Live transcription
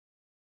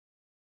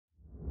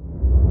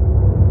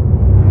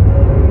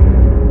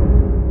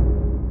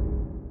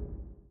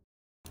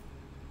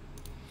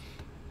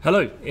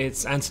Hello,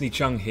 it's Anthony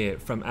Chung here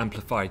from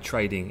Amplify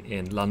Trading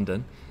in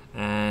London,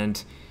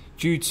 and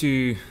due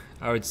to,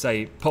 I would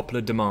say,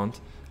 popular demand,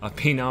 I've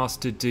been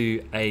asked to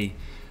do a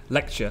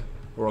lecture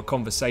or a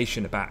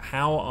conversation about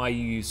how I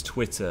use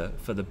Twitter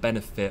for the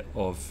benefit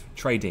of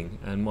trading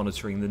and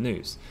monitoring the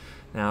news.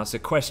 Now, it's a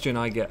question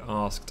I get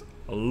asked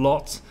a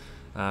lot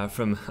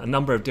from a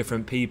number of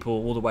different people,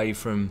 all the way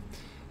from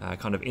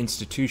kind of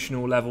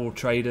institutional level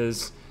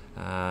traders,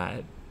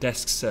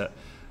 desks at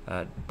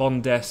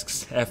bond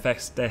desks,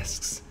 FX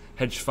desks,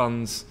 hedge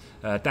funds,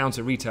 down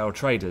to retail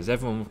traders.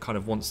 Everyone kind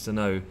of wants to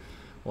know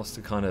what's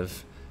the kind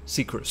of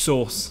secret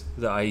sauce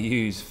that I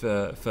use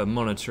for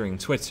monitoring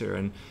Twitter.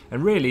 And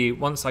really,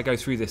 once I go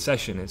through this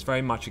session, it's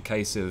very much a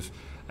case of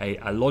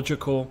a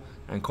logical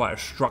and quite a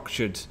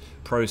structured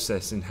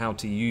process in how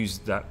to use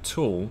that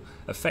tool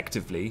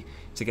effectively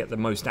to get the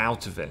most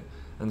out of it.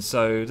 And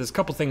so there's a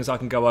couple of things I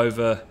can go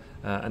over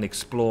and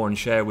explore and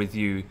share with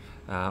you.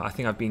 I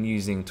think I've been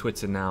using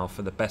Twitter now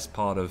for the best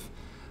part of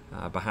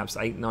perhaps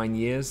 8-9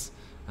 years,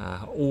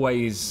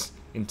 always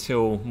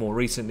until more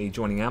recently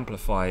joining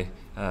Amplify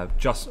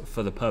just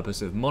for the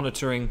purpose of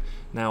monitoring.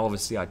 Now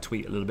obviously I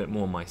tweet a little bit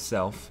more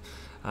myself.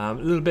 A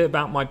little bit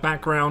about my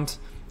background.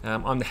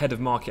 I'm the head of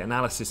market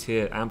analysis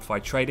here at Amplify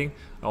Trading.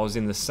 I was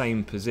in the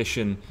same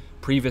position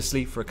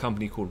previously for a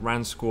company called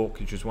Squawk,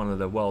 which is one of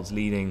the world's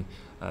leading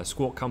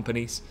squawk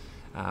companies.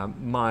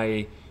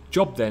 My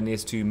job then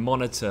is to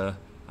monitor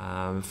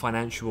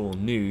financial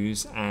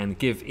news and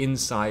give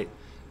insight,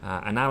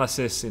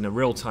 analysis in a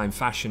real-time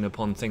fashion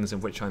upon things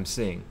of which I'm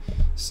seeing.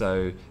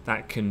 So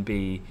that can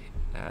be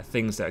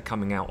things that are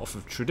coming out off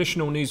of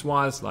traditional news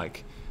wires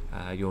like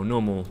your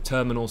normal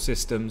terminal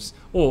systems,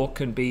 or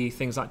can be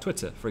things like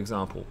Twitter, for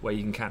example, where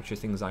you can capture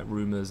things like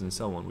rumors and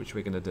so on, which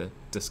we're going to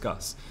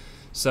discuss.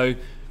 So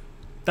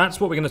that's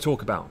what we're going to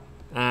talk about.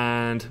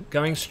 And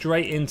going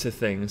straight into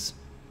things,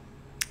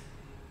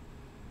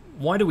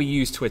 why do we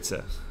use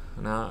Twitter?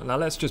 Now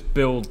let's just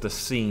build the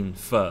scene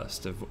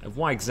first of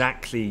why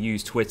exactly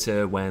use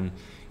Twitter when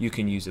you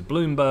can use a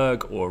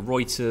Bloomberg or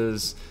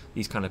Reuters,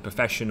 these kind of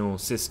professional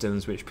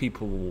systems which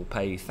people will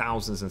pay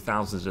thousands and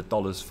thousands of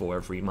dollars for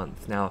every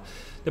month. Now,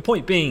 the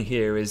point being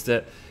here is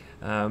that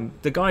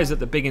the guys at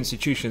the big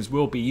institutions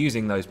will be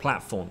using those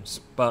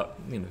platforms, but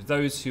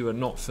those who are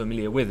not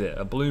familiar with it,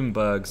 a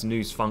Bloomberg's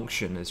news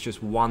function is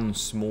just one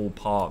small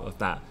part of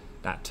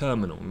that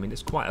terminal. I mean,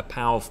 it's quite a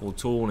powerful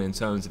tool in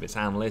terms of its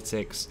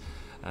analytics,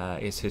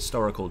 its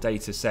historical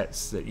data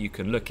sets that you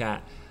can look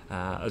at,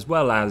 as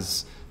well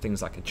as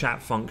things like a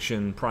chat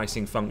function,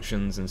 pricing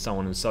functions, and so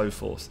on and so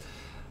forth.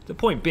 The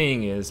point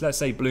being is, let's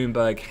say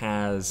Bloomberg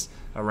has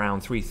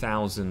around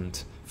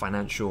 3,000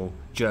 financial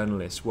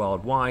journalists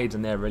worldwide,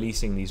 and they're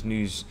releasing these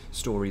news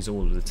stories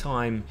all of the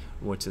time.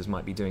 Reuters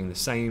might be doing the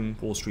same,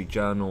 Wall Street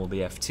Journal, the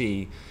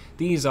FT.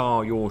 These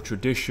are your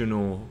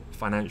traditional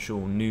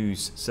financial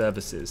news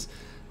services.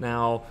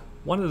 Now,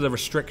 one of the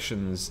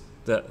restrictions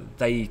that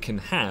they can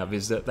have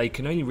is that they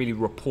can only really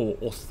report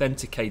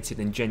authenticated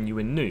and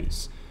genuine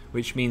news,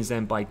 which means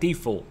then by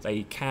default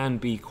they can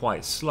be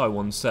quite slow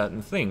on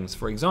certain things.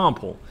 For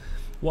example,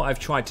 what I've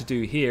tried to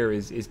do here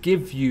is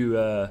give you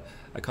a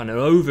kind of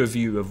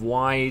overview of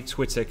why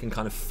Twitter can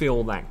kind of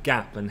fill that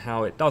gap and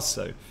how it does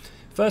so.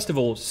 First of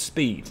all,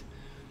 speed.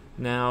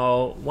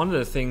 Now, one of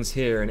the things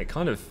here, and it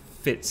kind of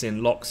fits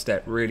in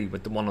lockstep really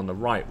with the one on the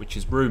right, which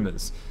is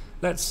rumors.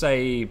 Let's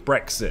say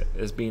Brexit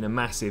has been a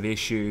massive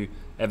issue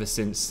ever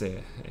since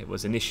it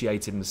was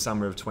initiated in the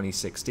summer of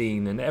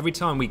 2016, and every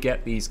time we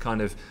get these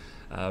kind of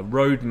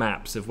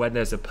roadmaps of when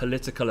there's a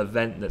political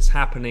event that's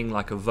happening,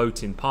 like a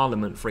vote in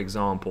Parliament, for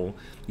example,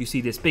 you see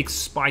this big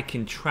spike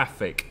in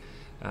traffic,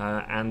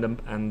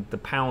 and the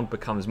pound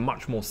becomes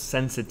much more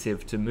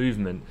sensitive to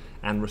movement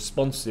and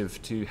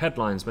responsive to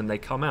headlines when they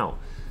come out.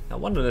 Now,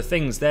 one of the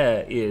things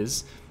there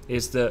is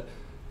that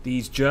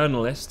these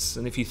journalists,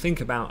 and if you think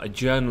about a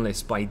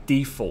journalist by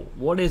default,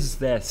 what is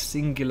their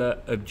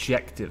singular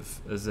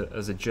objective as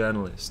a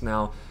journalist?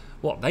 Now,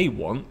 what they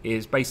want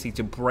is basically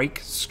to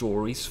break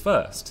stories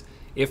first.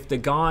 If the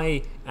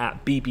guy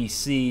at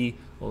BBC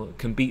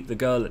can beat the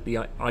girl at the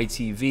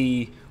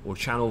ITV or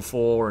Channel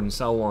 4 and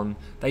so on,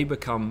 they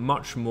become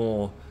much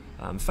more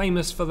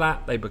famous for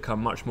that. They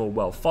become much more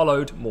well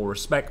followed, more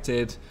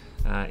respected.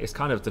 It's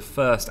kind of the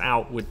first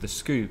out with the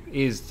scoop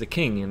is the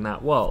king in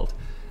that world.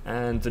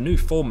 And the new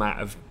format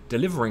of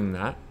delivering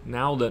that,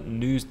 now that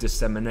news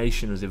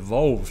dissemination has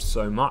evolved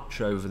so much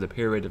over the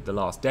period of the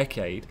last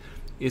decade,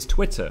 is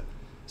Twitter.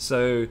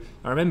 So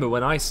I remember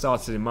when I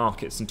started in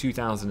markets in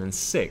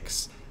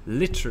 2006,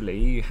 literally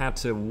you had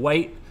to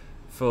wait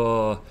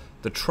for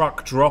the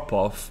truck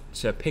drop-off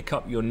to pick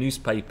up your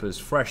newspapers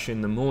fresh in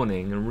the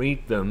morning and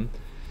read them,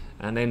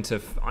 and then to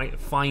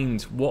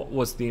find what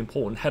was the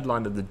important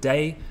headline of the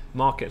day.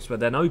 Markets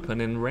would then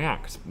open and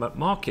react. But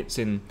markets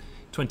in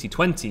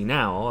 2020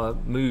 now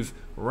move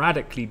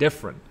radically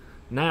different.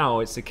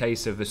 Now it's a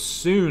case of as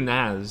soon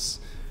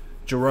as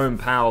Jerome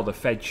Powell, the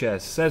Fed chair,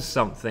 says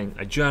something,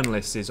 a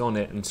journalist is on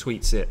it and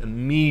tweets it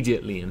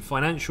immediately. And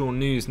financial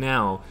news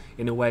now,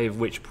 in a way of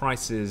which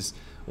prices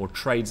or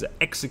trades are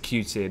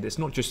executed, it's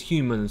not just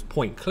humans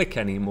point click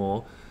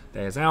anymore.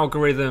 There's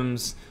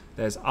algorithms,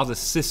 there's other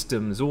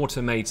systems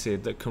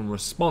automated that can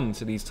respond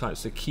to these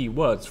types of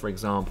keywords, for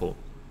example.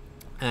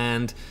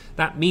 And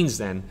that means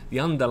then the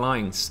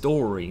underlying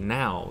story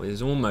now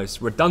is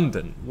almost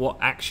redundant. What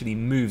actually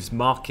moves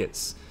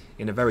markets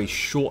in a very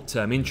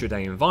short-term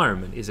intraday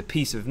environment is a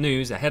piece of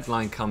news, a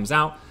headline comes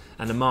out,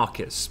 and the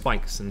market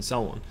spikes and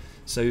so on.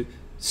 So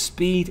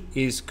speed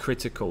is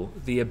critical.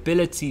 The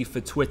ability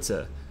for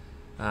Twitter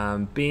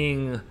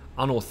being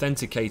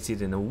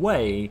unauthenticated in a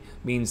way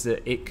means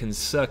that it can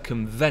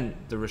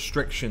circumvent the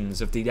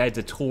restrictions of the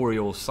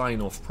editorial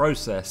sign-off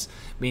process,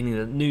 meaning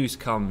that news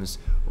comes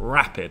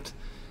rapid.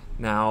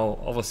 Now,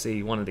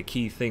 obviously, one of the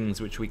key things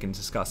which we can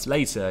discuss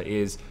later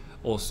is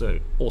also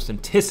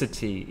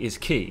authenticity is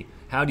key.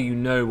 How do you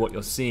know what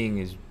you're seeing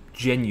is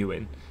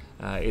genuine?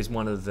 Is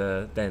one of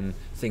the then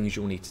things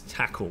you'll need to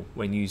tackle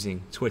when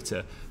using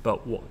Twitter.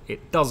 But what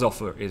it does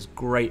offer is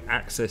great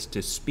access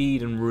to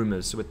speed and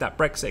rumors. So with that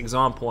Brexit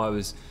example I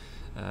was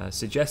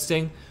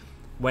suggesting,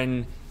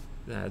 when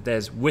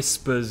there's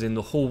whispers in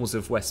the halls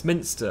of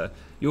Westminster,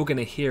 you're going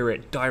to hear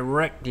it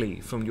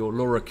directly from your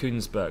Laura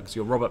Kuenssbergs,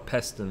 your Robert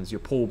Pestons, your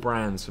Paul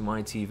Brands from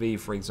ITV,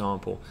 for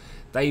example.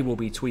 They will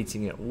be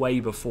tweeting it way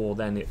before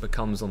then it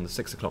becomes on the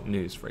 6 o'clock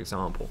news, for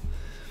example.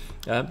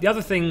 The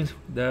other thing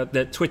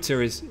that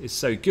Twitter is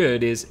so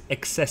good is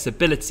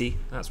accessibility.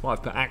 That's why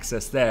I've put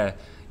access there,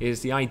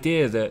 is the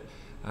idea that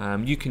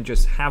you can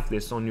just have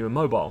this on your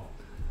mobile.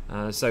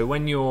 So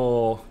when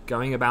you're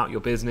going about your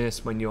business,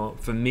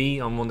 for me,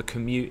 I'm on the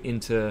commute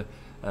into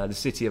the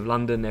City of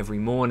London every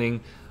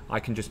morning, I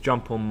can just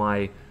jump on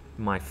my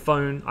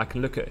phone, I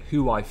can look at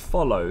who I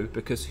follow,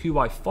 because who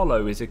I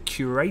follow is a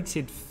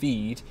curated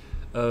feed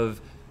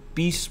of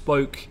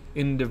bespoke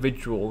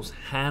individuals,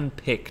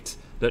 hand-picked,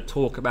 that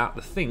talk about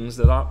the things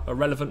that are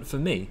relevant for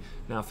me.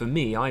 Now for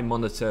me, I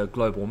monitor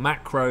global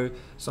macro,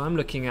 so I'm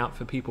looking out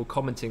for people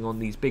commenting on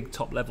these big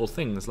top level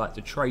things like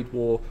the trade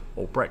war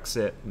or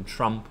Brexit and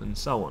Trump and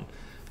so on.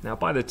 Now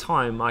by the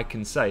time I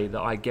can say that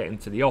I get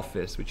into the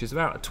office, which is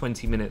about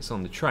 20 minutes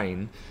on the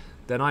train,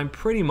 then I'm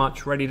pretty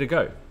much ready to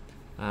go.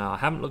 I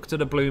haven't looked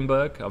at a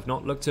Bloomberg, I've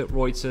not looked at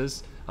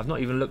Reuters, I've not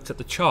even looked at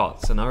the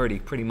charts, and I already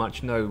pretty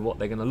much know what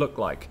they're going to look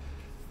like.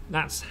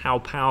 That's how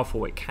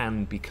powerful it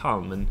can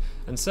become,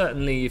 and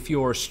certainly if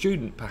you're a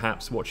student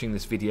perhaps watching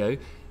this video,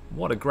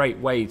 what a great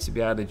way to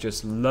be able to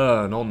just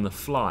learn on the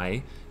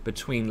fly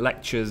between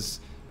lectures,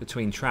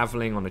 between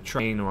traveling on a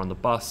train or on the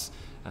bus.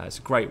 It's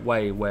a great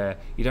way where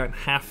you don't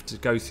have to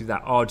go through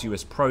that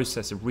arduous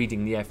process of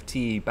reading the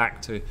FT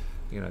back to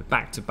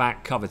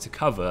back, cover to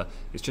cover.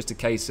 It's just a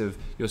case of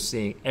you're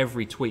seeing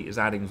every tweet is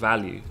adding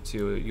value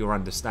to your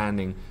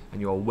understanding and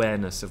your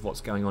awareness of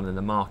what's going on in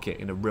the market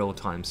in a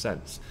real-time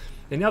sense.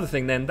 And the other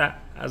thing then, that,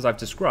 as I've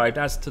described,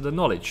 adds to the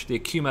knowledge, the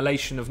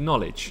accumulation of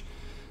knowledge.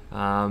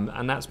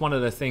 And that's one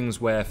of the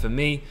things where, for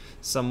me,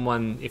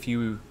 if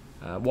you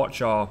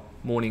watch our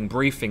morning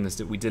briefings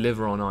that we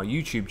deliver on our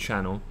YouTube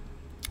channel,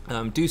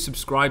 do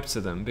subscribe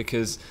to them,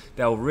 because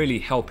they'll really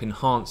help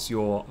enhance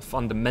your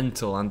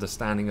fundamental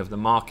understanding of the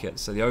market.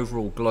 So the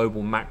overall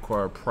global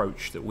macro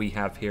approach that we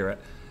have here at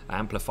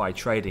Amplify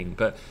Trading.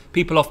 But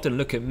people often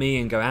look at me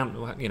and go,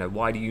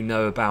 why do you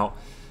know about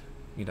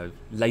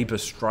labour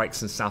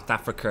strikes in South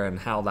Africa and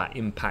how that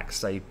impacts,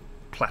 say,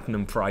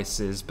 platinum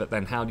prices? But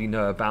then how do you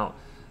know about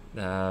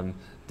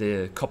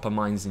the copper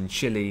mines in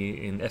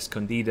Chile, in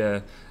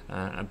Escondida?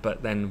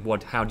 But then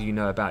how do you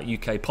know about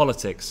UK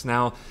politics?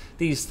 Now,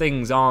 these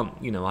things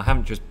aren't, I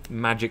haven't just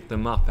magicked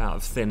them up out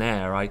of thin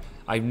air.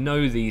 I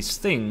know these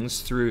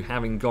things through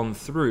having gone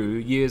through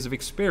years of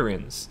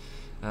experience.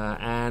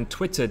 And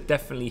Twitter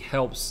definitely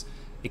helps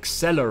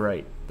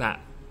accelerate that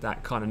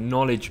kind of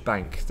knowledge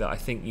bank that I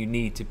think you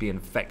need to be an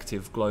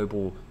effective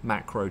global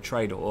macro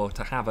trader, or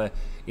to have a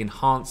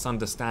enhanced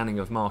understanding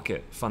of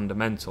market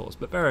fundamentals.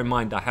 But bear in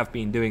mind, I have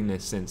been doing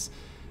this since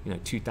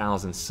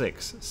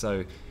 2006,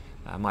 so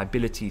my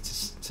ability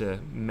to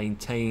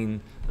maintain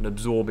and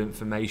absorb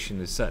information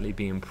has certainly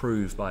been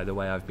improved by the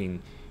way I've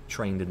been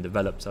trained and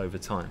developed over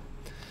time.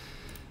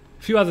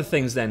 A few other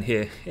things then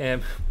here.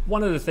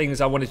 One of the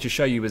things I wanted to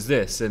show you was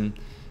this, and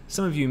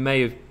some of you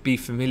may be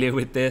familiar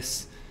with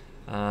this.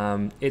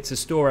 It's a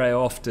story I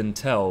often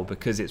tell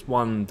because it's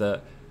one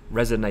that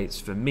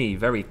resonates for me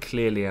very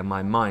clearly in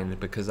my mind,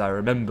 because I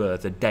remember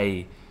the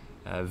day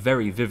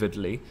very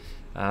vividly.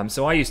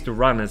 So I used to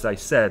run, as I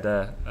said,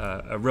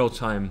 a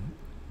real-time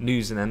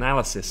news and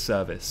analysis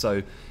service.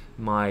 So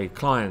my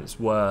clients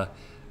were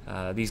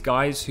these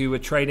guys who were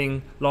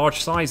trading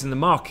large size in the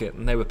market,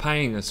 and they were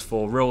paying us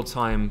for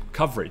real-time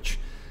coverage.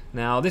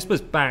 Now this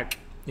was back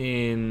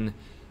in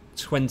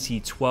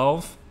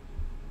 2012.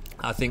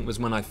 I think was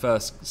when I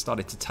first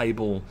started to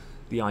table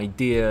the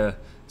idea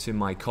to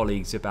my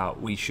colleagues about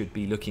we should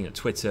be looking at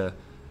Twitter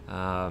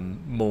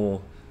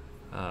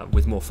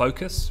with more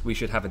focus. We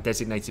should have a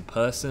designated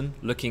person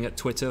looking at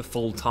Twitter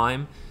full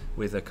time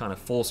with a kind of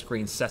full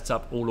screen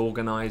setup, all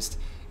organized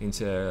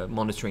into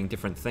monitoring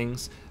different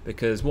things,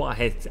 because what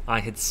I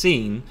had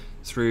seen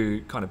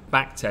through kind of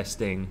back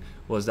testing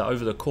was that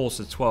over the course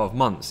of 12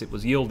 months it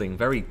was yielding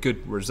very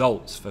good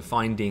results for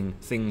finding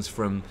things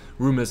from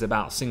rumors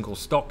about single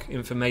stock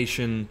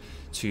information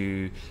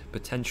to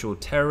potential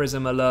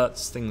terrorism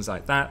alerts, things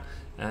like that.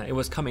 It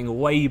was coming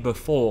way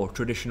before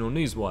traditional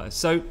news wires.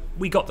 So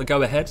we got the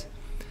go ahead,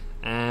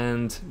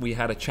 and we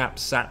had a chap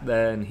sat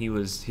there, and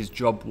his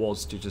job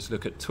was to just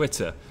look at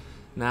Twitter.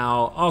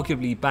 Now,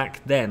 arguably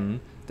back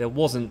then, there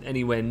wasn't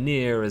anywhere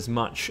near as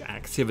much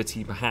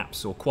activity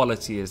perhaps or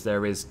quality as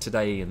there is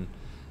today in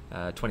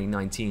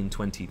 2019,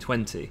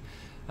 2020.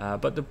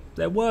 But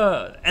there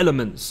were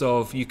elements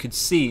of, you could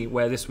see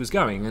where this was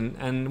going.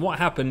 And what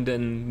happened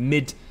in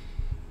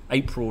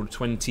mid-April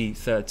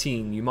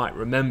 2013, you might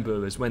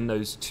remember, is when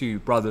those two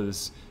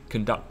brothers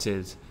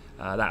conducted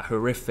that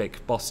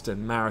horrific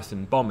Boston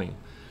Marathon bombing.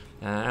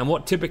 And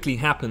what typically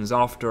happens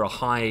after a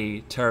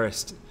high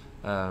terrorist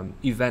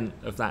event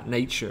of that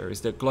nature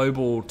is that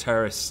global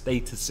terrorist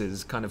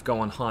statuses kind of go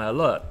on high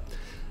alert.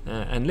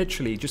 And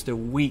literally just a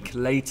week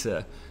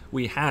later,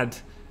 we had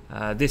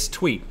this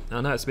tweet.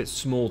 I know it's a bit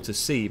small to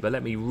see, but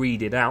let me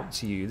read it out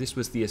to you. This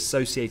was the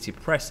Associated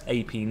Press,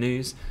 AP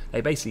News.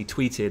 They basically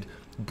tweeted,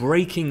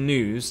 "Breaking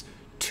news,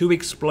 2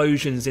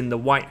 explosions in the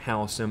White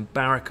House and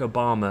Barack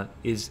Obama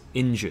is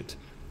injured."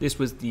 This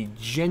was the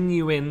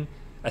genuine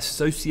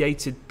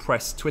Associated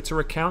Press Twitter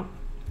account.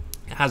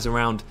 It has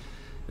around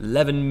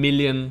 11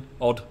 million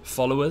odd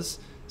followers.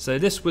 So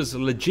this was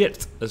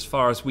legit as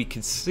far as we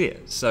could see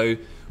it. So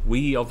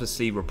we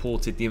obviously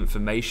reported the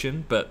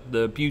information, but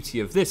the beauty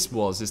of this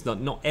is that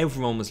not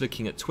everyone was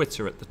looking at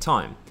Twitter at the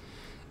time.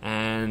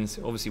 And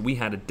obviously we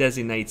had a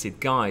designated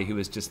guy who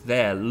was just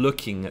there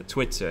looking at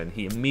Twitter, and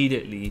he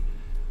immediately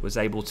was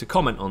able to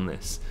comment on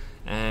this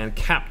and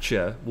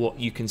capture what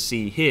you can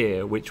see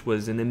here, which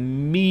was an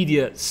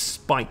immediate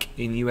spike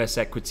in US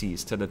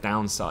equities to the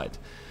downside.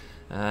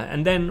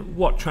 And then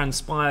what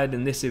transpired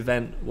in this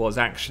event was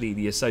actually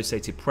the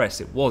Associated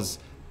Press. It was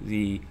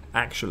the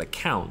actual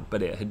account,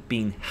 but it had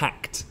been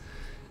hacked.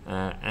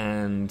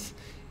 And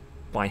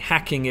by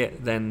hacking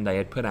it, then they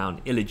had put out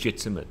an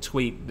illegitimate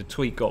tweet. The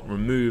tweet got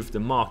removed, the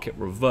market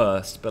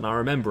reversed, but I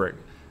remember it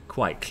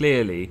quite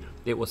clearly.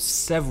 It was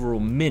several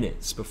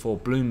minutes before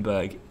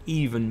Bloomberg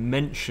even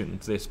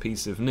mentioned this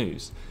piece of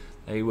news.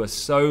 They were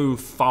so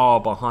far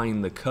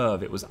behind the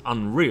curve, it was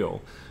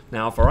unreal.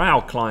 Now, for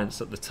our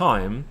clients at the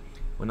time,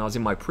 when I was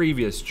in my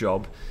previous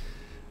job,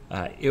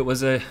 it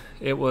was a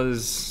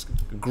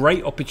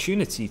great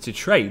opportunity to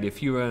trade.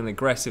 If you were an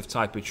aggressive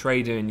type of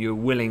trader and you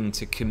were willing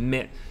to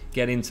commit,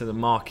 get into the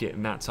market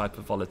in that type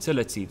of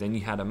volatility, then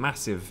you had a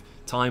massive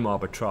time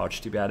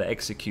arbitrage to be able to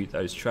execute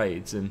those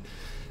trades. And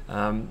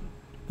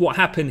what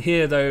happened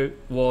here, though,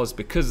 was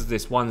because of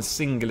this one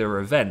singular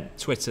event,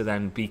 Twitter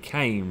then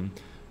became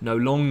no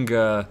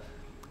longer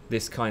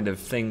this kind of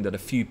thing that a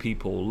few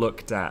people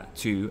looked at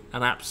to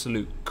an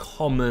absolute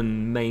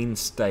common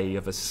mainstay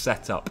of a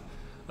setup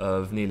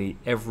of nearly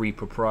every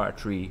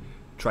proprietary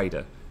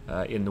trader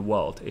in the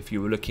world, if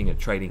you were looking at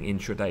trading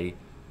intraday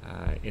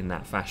in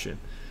that fashion.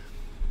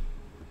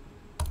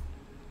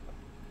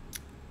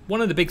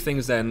 One of the big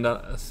things then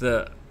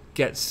that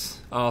gets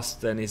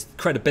asked then is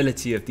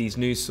credibility of these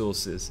news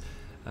sources.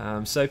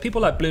 So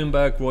people like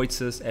Bloomberg,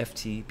 Reuters,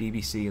 FT,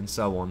 BBC and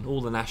so on,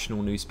 all the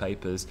national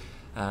newspapers,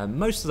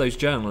 most of those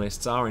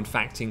journalists are in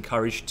fact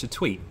encouraged to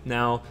tweet.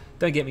 Now,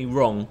 don't get me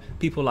wrong,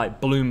 people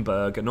like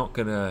Bloomberg are not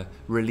going to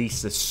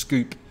release a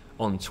scoop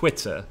on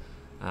Twitter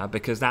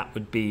because that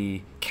would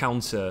be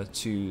counter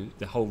to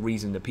the whole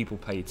reason that people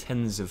pay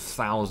tens of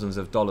thousands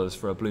of dollars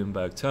for a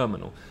Bloomberg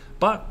terminal.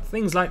 But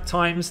things like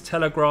Times,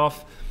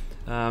 Telegraph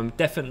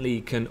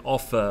definitely can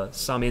offer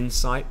some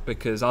insight,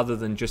 because other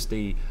than just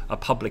a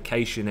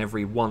publication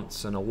every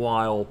once in a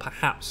while,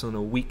 perhaps on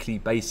a weekly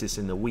basis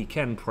in the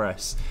weekend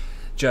press,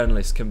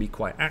 journalists can be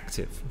quite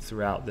active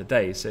throughout the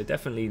day. So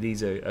definitely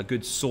these are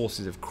good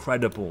sources of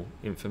credible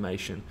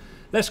information.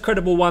 Less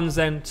credible ones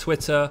then,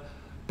 Twitter,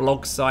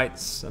 blog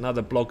sites.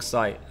 Another blog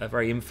site, a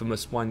very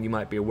infamous one you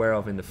might be aware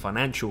of in the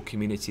financial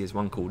community, is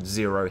one called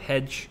Zero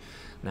Hedge.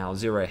 Now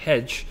Zero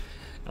Hedge,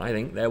 I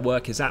think their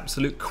work is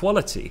absolute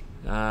quality.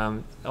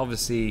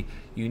 Obviously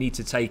you need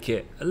to take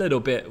it a little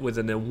bit with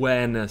an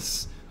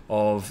awareness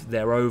of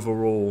their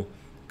overall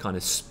kind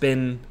of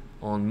spin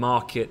on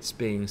markets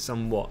being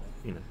somewhat,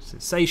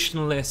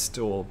 sensationalist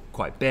or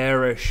quite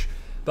bearish,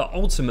 but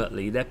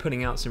ultimately they're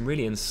putting out some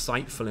really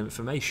insightful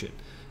information.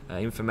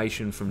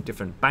 Information from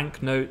different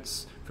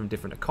banknotes, from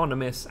different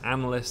economists,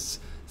 analysts,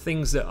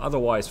 things that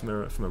otherwise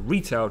from a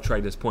retail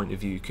trader's point of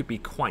view could be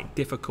quite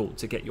difficult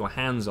to get your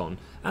hands on,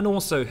 and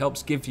also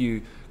helps give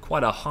you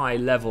quite a high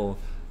level,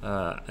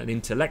 an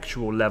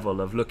intellectual level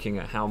of looking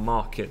at how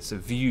markets are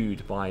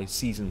viewed by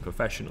seasoned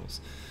professionals.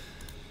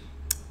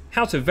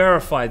 How to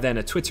verify then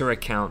a Twitter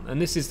account,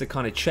 and this is the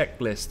kind of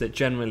checklist that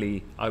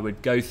generally I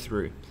would go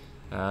through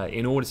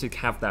in order to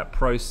have that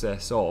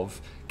process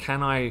of,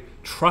 can I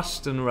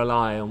trust and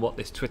rely on what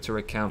this Twitter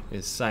account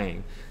is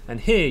saying? And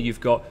here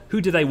you've got,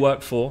 who do they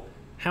work for?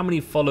 How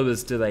many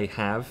followers do they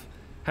have?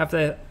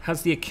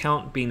 Has the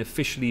account been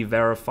officially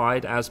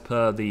verified as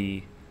per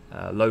the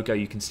logo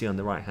you can see on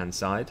the right hand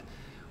side?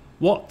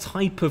 What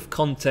type of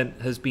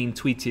content has been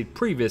tweeted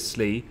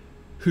previously?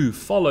 Who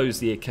follows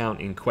the account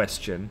in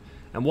question?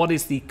 And what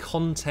is the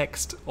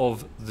context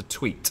of the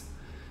tweet?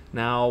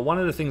 Now, one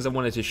of the things I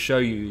wanted to show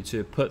you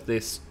to put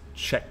this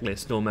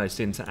checklist almost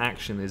into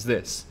action is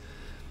this.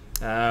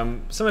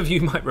 Some of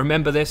you might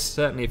remember this.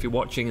 Certainly if you're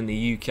watching in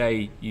the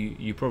UK,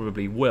 you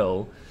probably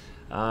will.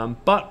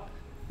 But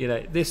you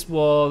know, this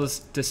was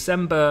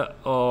December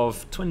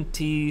of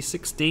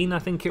 2016, I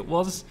think it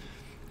was.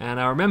 And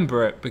I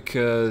remember it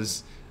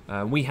because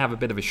we have a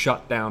bit of a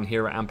shutdown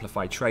here at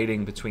Amplify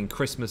Trading between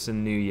Christmas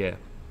and New Year.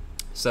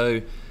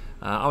 So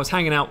I was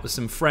hanging out with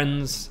some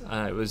friends.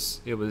 It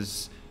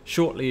was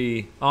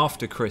shortly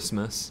after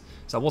Christmas,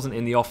 so I wasn't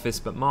in the office,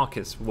 but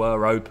markets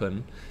were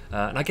open.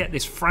 And I get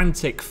this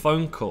frantic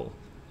phone call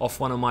off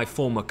one of my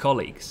former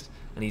colleagues.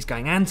 And he's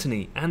going,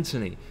 Anthony,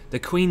 the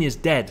Queen is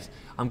dead.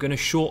 I'm going to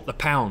short the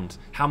pound.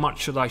 How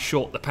much should I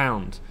short the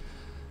pound?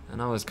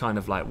 And I was kind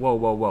of like,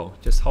 whoa,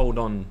 just hold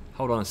on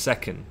a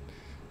second.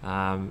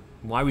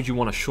 Why would you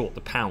want to short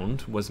the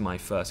pound was my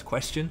first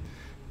question.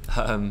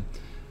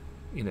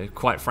 You know,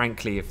 quite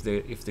frankly, if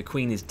the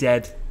Queen is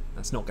dead,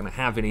 that's not going to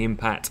have any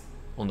impact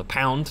on the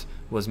pound,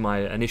 was my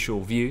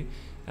initial view.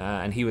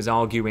 And he was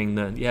arguing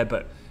that, yeah,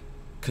 but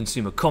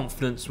consumer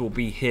confidence will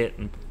be hit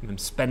and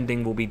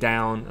spending will be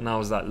down. And I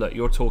was like, look,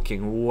 you're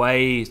talking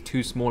way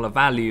too small a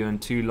value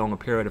and too long a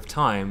period of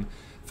time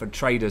for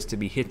traders to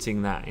be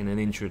hitting that in an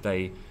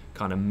intraday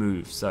kind of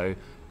move. So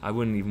I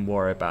wouldn't even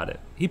worry about it.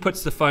 He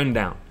puts the phone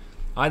down.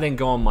 I then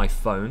go on my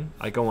phone,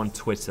 I go on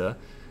Twitter,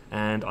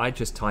 and I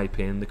just type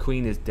in the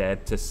Queen is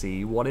dead to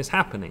see what is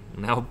happening.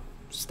 Now,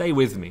 stay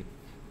with me.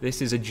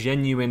 This is a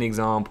genuine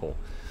example.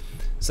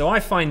 So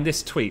I find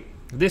this tweet.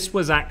 This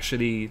was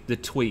actually the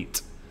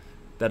tweet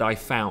that I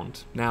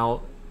found.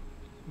 Now,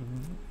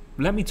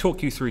 let me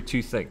talk you through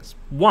two things.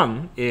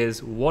 One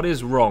is, what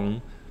is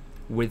wrong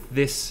with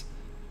this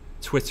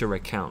Twitter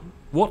account?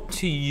 What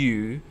to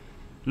you,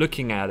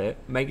 looking at it,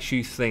 makes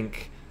you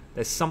think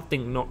there's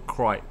something not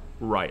quite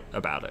right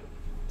about it?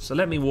 So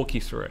let me walk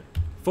you through it.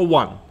 For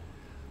one,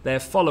 they're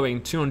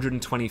following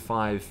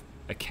 225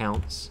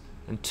 accounts,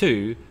 and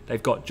two,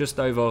 they've got just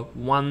over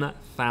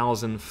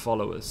 1,000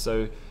 followers.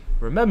 So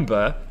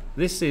remember,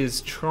 this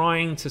is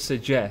trying to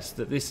suggest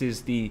that this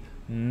is the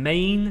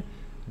main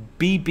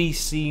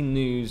BBC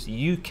News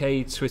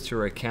UK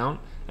Twitter account,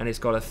 and it's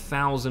got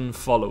 1,000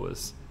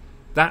 followers.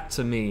 That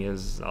to me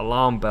is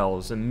alarm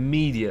bells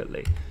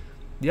immediately.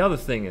 The other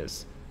thing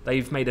is,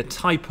 they've made a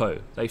typo.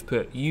 They've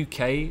put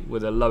UK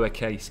with a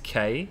lowercase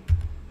k.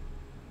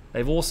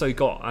 They've also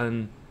got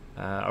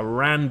a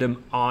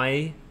random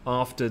I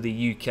after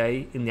the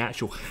UK in the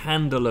actual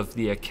handle of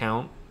the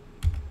account.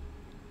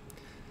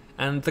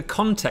 And the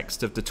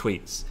context of the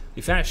tweets.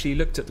 If you actually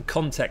looked at the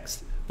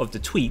context of the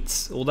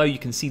tweets, although you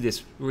can see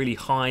this really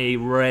high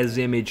res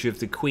image of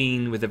the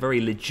Queen with a very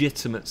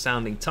legitimate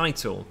sounding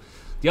title,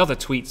 the other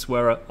tweets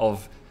were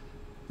of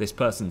this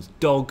person's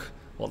dog,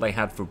 what they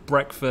had for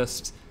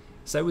breakfast.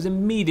 So it was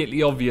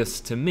immediately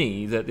obvious to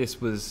me that this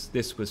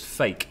was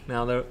fake.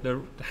 Now,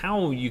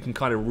 how you can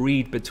kind of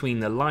read between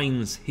the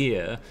lines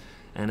here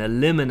and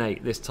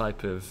eliminate this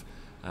type of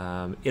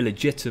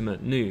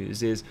illegitimate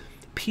news is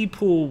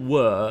people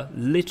were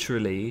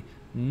literally,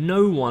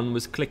 no one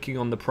was clicking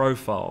on the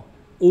profile.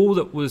 All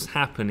that was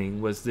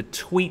happening was the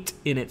tweet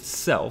in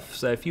itself.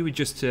 So if you were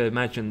just to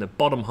imagine the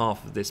bottom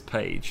half of this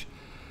page,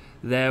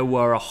 there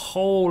were a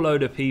whole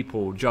load of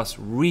people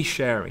just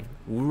resharing,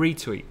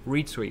 retweet,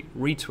 retweet,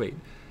 retweet.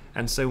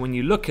 And so when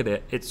you look at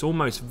it, it's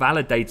almost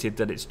validated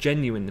that it's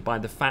genuine by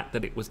the fact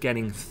that it was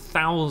getting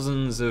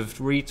thousands of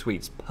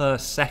retweets per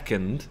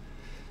second.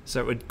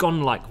 So it had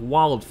gone like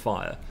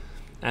wildfire.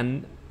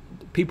 And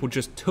people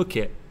just took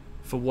it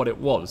for what it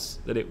was,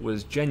 that it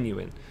was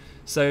genuine.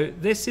 So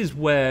this is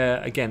where,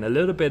 again, a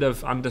little bit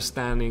of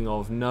understanding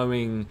of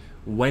knowing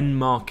when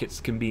markets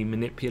can be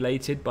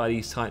manipulated by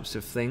these types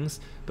of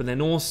things, but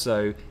then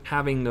also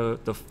having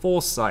the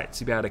foresight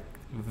to be able to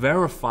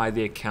verify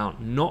the account,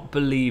 not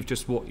believe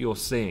just what you're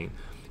seeing.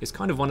 It's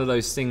kind of one of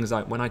those things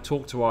like when I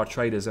talk to our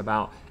traders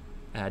about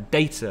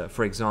data,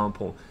 for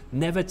example,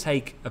 never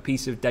take a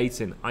piece of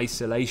data in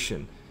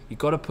isolation. You've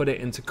got to put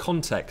it into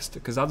context,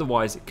 because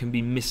otherwise it can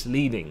be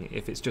misleading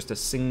if it's just a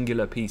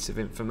singular piece of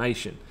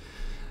information.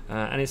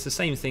 And it's the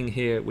same thing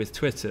here with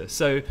Twitter.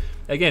 So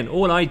again,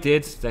 all I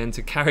did then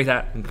to carry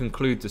that and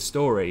conclude the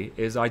story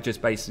is I just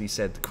basically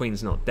said the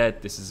Queen's not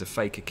dead, this is a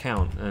fake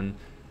account. And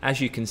as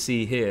you can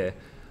see here,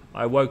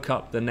 I woke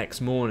up the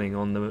next morning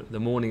on the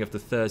morning of the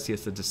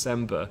 30th of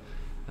December,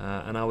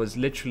 and I was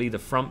literally the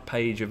front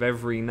page of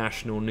every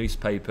national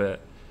newspaper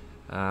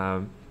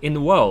in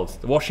the world.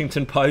 The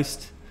Washington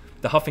Post,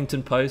 the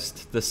Huffington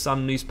Post, the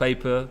Sun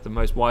newspaper, the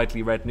most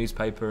widely read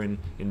newspaper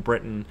in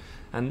Britain.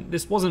 And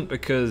this wasn't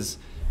because,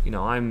 you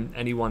know, I'm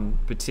anyone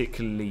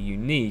particularly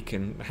unique,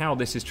 and how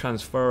this is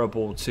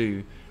transferable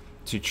to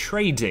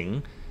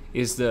trading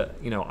is that,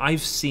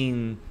 I've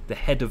seen the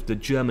head of the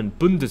German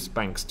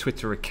Bundesbank's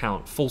Twitter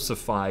account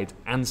falsified,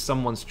 and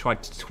someone's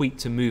tried to tweet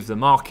to move the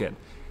market.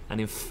 And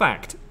in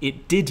fact,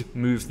 it did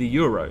move the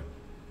euro.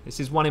 This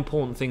is one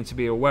important thing to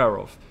be aware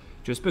of.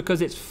 Just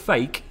because it's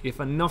fake, if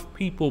enough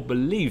people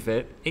believe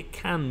it, it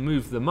can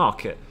move the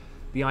market.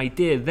 The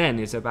idea then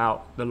is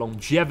about the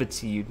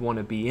longevity you'd want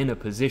to be in a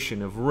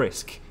position of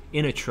risk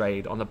in a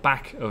trade on the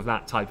back of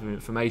that type of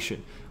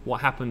information.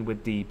 What happened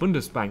with the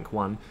Bundesbank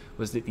one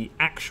was that the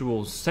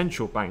actual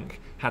central bank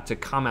had to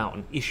come out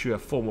and issue a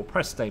formal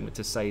press statement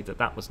to say that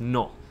that was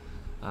not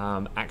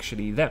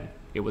actually them.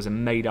 It was a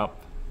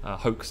made-up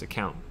hoax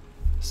account.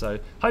 So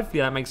hopefully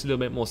that makes a little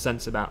bit more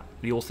sense about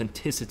the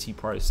authenticity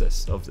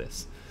process of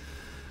this.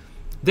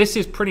 This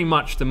is pretty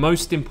much the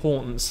most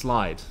important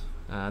slide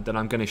that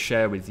I'm going to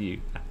share with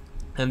you.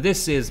 And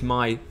this is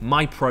my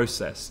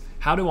process.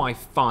 How do I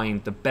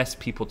find the best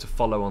people to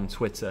follow on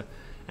Twitter?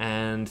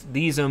 And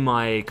these are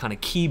my kind of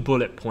key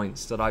bullet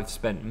points that I've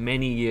spent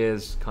many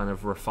years kind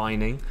of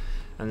refining.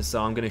 And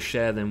so I'm going to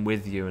share them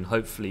with you, and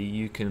hopefully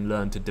you can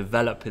learn to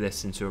develop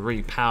this into a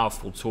really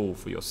powerful tool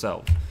for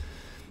yourself.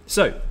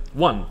 So,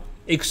 1,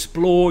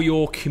 explore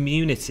your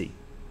community.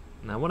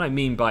 Now what I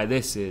mean by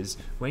this is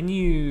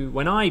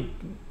when I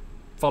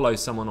follow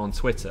someone on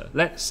Twitter,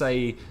 let's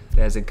say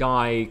there's a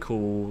guy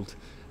called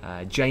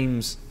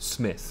James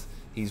Smith.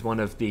 He's one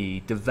of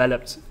the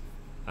developed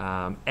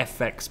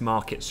FX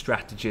market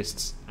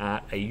strategists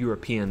at a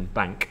European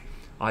bank.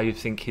 I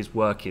think his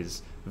work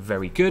is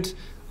very good.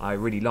 I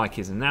really like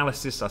his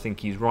analysis. I think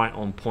he's right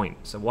on point.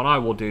 So what I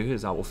will do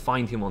is I will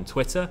find him on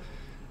Twitter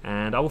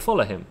and I will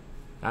follow him.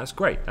 That's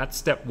great. That's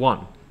step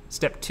 1.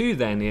 Step 2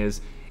 then is,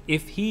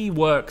 if he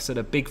works at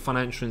a big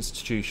financial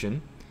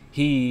institution,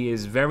 he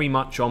is very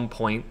much on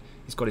point.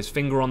 He's got his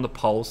finger on the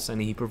pulse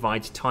and he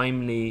provides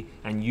timely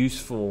and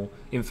useful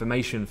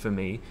information for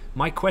me.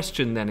 My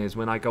question then is,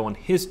 when I go on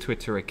his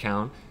Twitter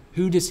account,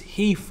 who does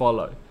he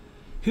follow?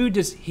 Who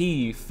does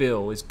he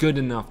feel is good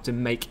enough to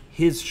make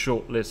his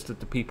short list of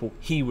the people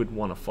he would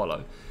want to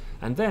follow?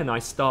 And then I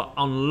start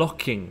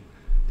unlocking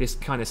this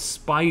kind of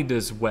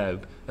spider's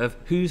web of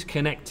who's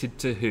connected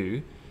to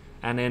who,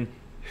 and then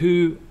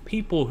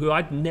people who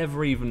I'd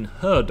never even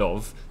heard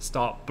of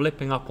start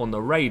blipping up on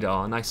the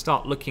radar, and I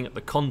start looking at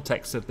the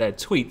context of their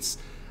tweets,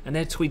 and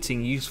they're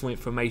tweeting useful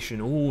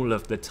information all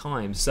of the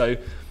time. So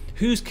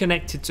who's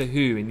connected to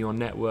who in your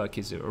network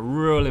is a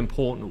real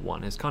important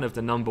one. It's kind of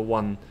the number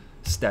 1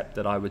 step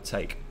that I would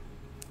take.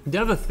 The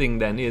other thing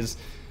then is,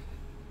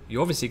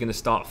 you're obviously going to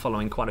start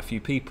following quite a few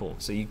people,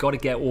 so you've got to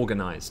get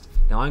organized.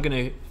 Now I'm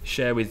going to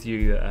share with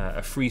you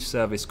a free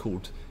service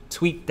called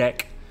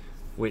TweetDeck,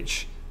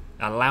 which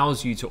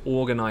allows you to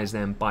organize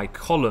them by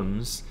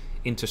columns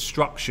into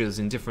structures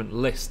in different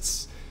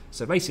lists.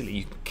 So basically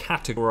you can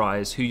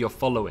categorize who you're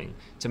following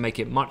to make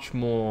it much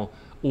more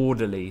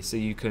orderly, so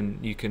you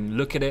can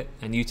look at it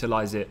and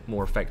utilize it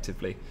more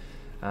effectively.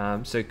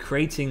 So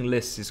creating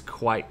lists is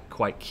quite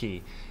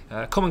key.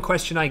 A common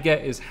question I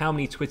get is, how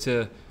many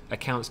Twitter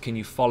accounts can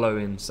you follow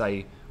in,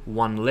 say,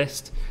 one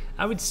list?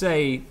 I would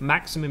say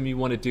maximum you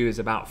want to do is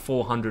about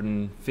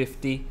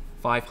 450,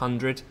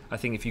 500. I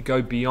think if you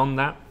go beyond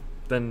that,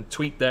 then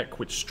TweetDeck,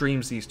 which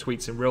streams these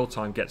tweets in real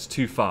time, gets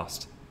too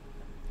fast.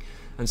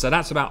 And so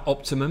that's about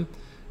optimum.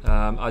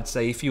 I'd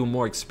say if you're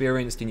more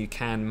experienced and you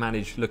can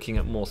manage looking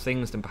at more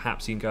things, then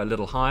perhaps you can go a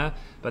little higher.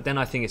 But then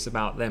I think it's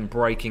about then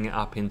breaking it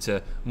up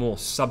into more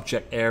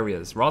subject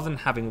areas. Rather than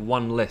having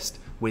one list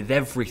with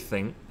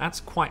everything, that's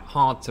quite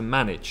hard to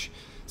manage.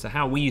 So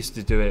how we used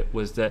to do it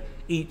was that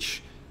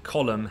each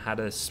column had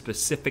a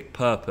specific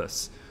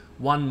purpose.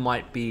 One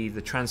might be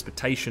the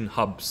transportation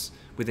hubs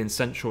within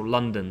central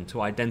London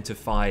to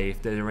identify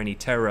if there are any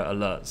terror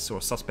alerts or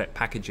suspect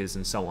packages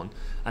and so on.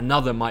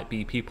 Another might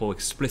be people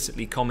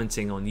explicitly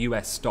commenting on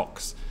US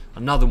stocks.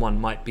 Another one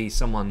might be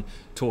someone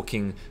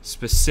talking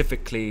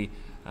specifically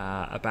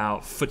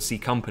about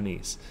FTSE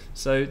companies.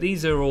 So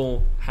these are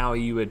all how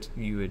you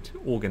would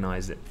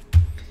organize it.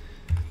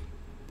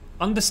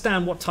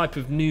 Understand what type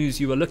of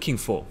news you are looking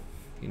for.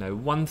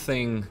 One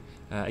thing,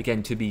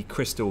 again, to be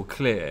crystal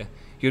clear,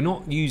 you're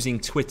not using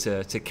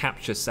Twitter to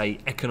capture, say,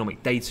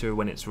 economic data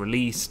when it's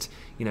released.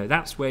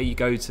 That's where you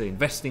go to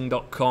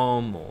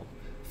investing.com or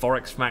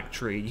Forex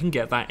Factory. You can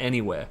get that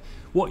anywhere.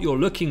 What you're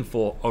looking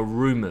for are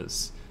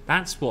rumors.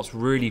 That's what's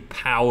really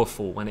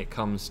powerful when it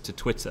comes to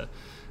Twitter.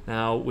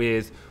 Now,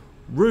 with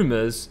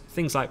rumors,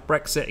 things like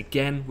Brexit,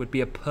 again, would be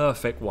a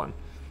perfect one.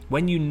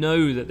 When you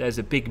know that there's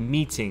a big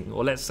meeting,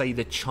 or let's say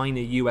the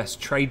China-US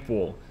trade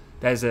war,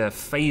 there's a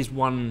phase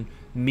 1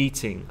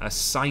 meeting, a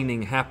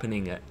signing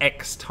happening at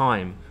X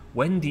time,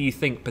 when do you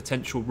think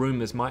potential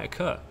rumors might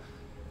occur?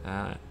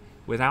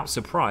 Without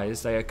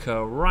surprise, they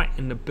occur right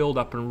in the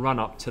build-up and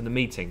run-up to the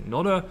meeting.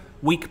 Not a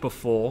week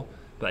before,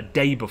 but a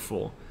day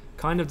before.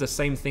 Kind of the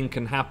same thing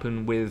can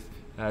happen with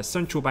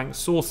central bank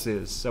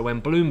sources. So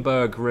when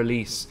Bloomberg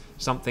release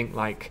something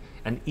like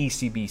an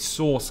ECB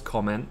source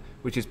comment,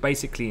 which is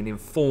basically an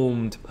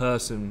informed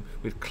person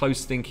with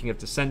close thinking of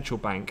the central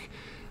bank,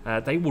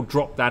 they will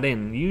drop that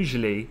in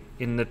usually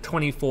in the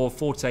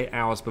 24-48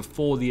 hours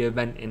before the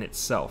event in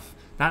itself.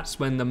 That's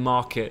when the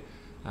market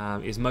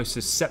is most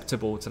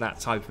susceptible to that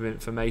type of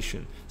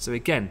information. So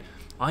again,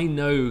 I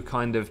know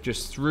kind of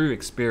just through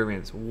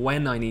experience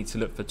when I need to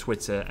look for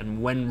Twitter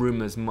and when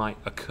rumors might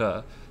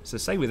occur. So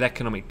say with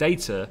economic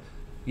data,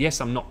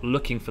 yes, I'm not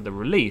looking for the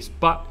release,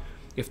 but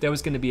if there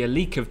was going to be a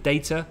leak of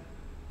data,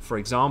 for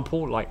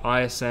example, like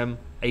ISM,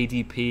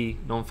 ADP,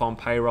 non-farm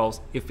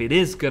payrolls, if it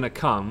is going to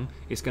come,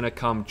 it's going to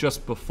come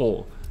just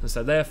before. And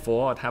so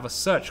therefore, I'd have a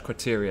search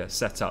criteria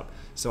set up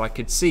so I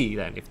could see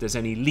then if there's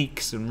any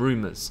leaks and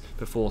rumors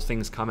before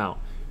things come out.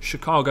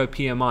 Chicago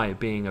PMI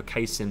being a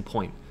case in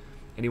point.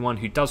 Anyone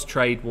who does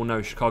trade will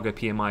know Chicago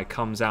PMI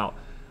comes out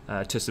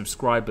to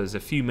subscribers a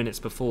few minutes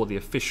before the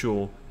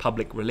official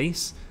public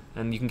release,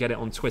 and you can get it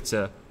on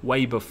Twitter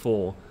way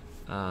before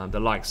the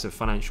likes of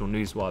Financial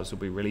Newswires will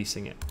be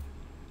releasing it.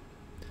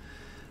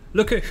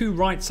 Look at who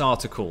writes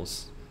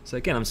articles. So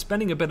again, I'm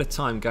spending a bit of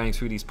time going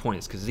through these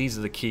points because these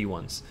are the key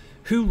ones.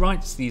 Who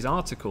writes these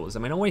articles? I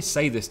mean, I always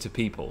say this to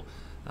people.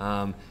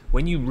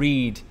 When you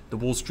read the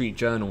Wall Street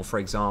Journal, for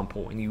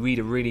example, and you read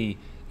a really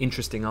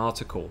interesting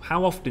article,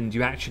 how often do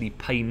you actually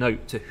pay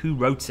note to who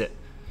wrote it?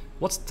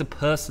 What's the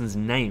person's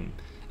name?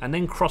 And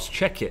then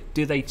cross-check it.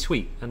 Do they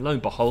tweet? And lo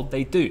and behold,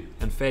 they do,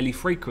 and fairly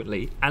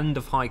frequently, and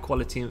of high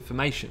quality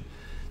information.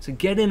 So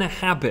get in a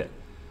habit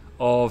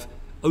of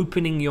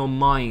opening your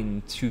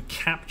mind to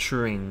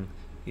capturing,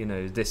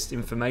 this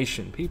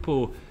information.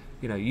 People,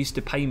 used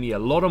to pay me a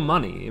lot of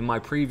money in my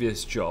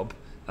previous job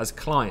as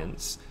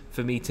clients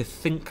for me to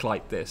think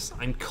like this.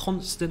 I'm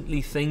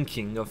constantly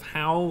thinking of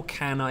how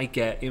can I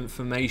get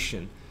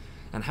information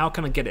and how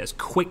can I get it as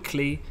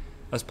quickly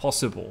as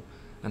possible,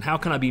 and how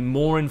can I be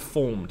more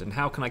informed, and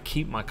how can I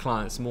keep my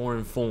clients more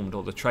informed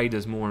or the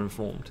traders more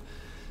informed.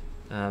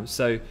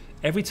 So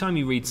every time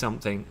you read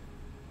something,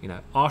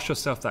 ask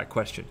yourself that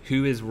question: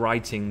 who is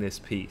writing this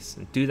piece,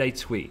 and do they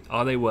tweet?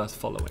 Are they worth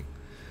following?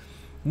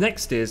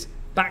 Next is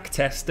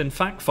backtest and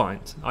fact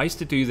find. I used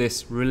to do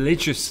this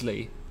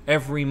religiously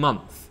every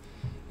month.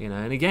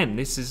 And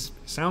again,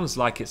 sounds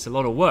like it's a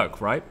lot of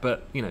work, right?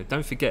 But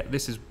don't forget,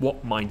 this is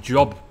what my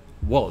job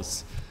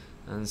was.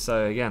 And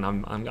so again,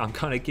 I'm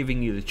kind of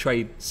giving you the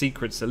trade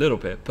secrets a little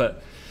bit.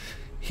 But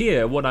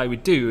here, what I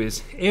would do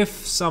is,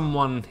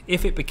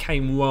 if it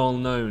became well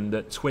known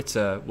that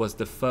Twitter was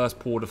the first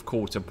port of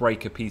call to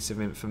break a piece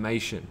of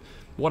information,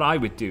 what I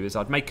would do is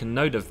I'd make a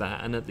note of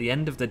that, and at the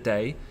end of the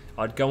day,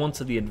 I'd go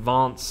onto the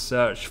advanced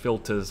search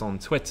filters on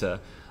Twitter,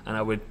 and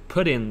I would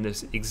put in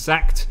this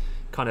exact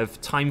kind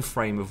of time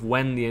frame of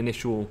when the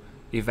initial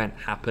event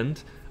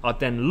happened.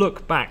 I'd then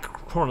look back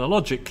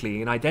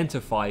chronologically and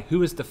identify who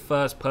was the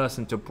first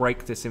person to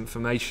break this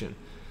information.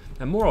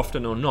 And more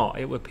often or not,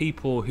 it were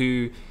people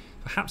who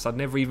perhaps I'd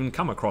never even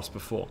come across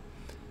before.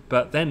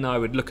 But then I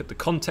would look at the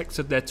context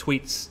of their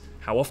tweets,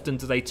 how often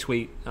do they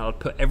tweet, and I'd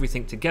put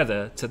everything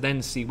together to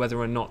then see whether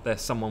or not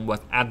there's someone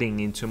worth adding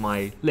into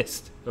my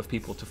list of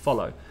people to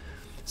follow.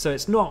 So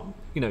it's not,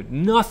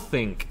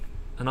 nothing.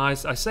 And I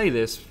say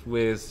this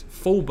with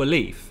full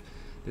belief,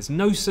 there's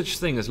no such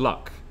thing as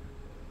luck.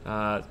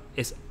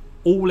 It's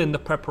all in the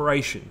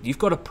preparation. You've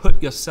got to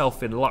put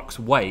yourself in luck's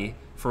way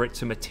for it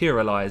to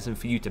materialize and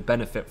for you to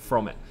benefit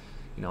from it.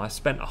 I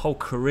spent a whole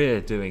career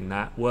doing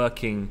that,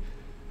 working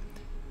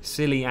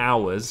silly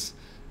hours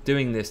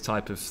doing this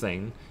type of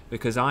thing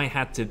because I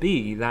had to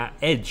be that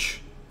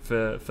edge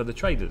for the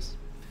traders.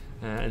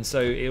 And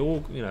so it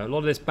all, a lot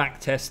of this back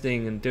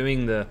testing and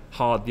doing the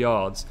hard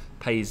yards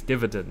pays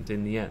dividend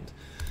in the end.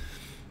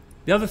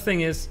 The other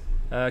thing is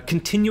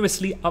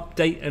continuously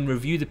update and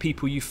review the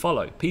people you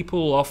follow.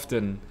 People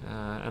often,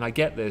 and I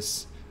get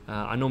this,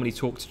 I normally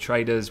talk to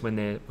traders when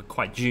they're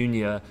quite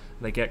junior.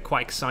 They get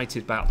quite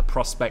excited about the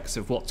prospects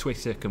of what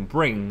Twitter can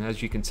bring.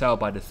 As you can tell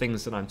by the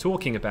things that I'm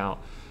talking about,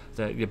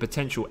 the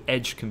potential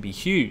edge can be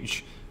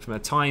huge from a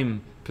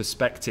time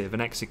perspective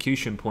and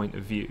execution point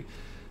of view.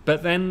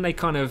 But then they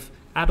kind of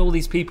add all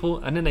these people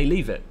and then they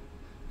leave it.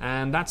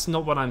 And that's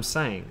not what I'm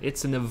saying.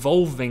 It's an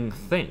evolving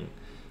thing.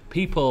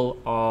 People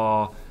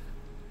are,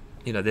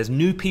 there's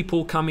new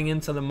people coming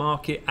into the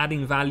market,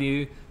 adding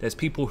value. There's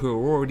people who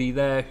are already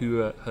there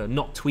who are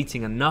not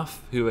tweeting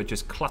enough, who are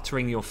just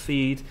cluttering your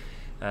feed.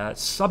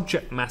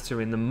 Subject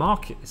matter in the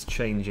market is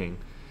changing.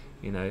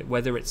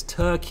 Whether it's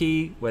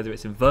Turkey, whether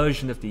it's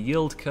inversion of the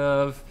yield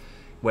curve,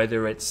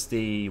 whether it's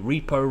the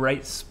repo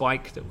rate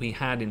spike that we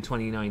had in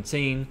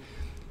 2019.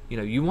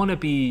 You want to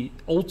be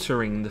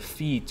altering the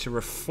feed to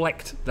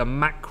reflect the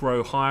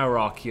macro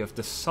hierarchy of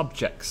the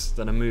subjects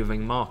that are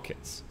moving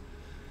markets.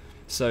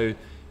 So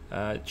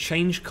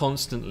change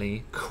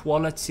constantly.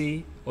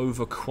 Quality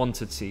over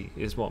quantity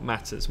is what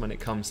matters when it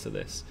comes to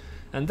this.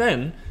 And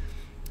then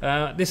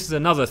this is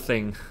another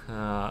thing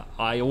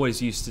I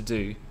always used to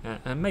do,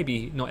 and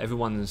maybe not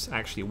everyone's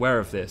actually aware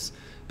of this,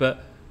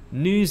 but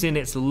news in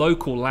its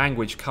local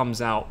language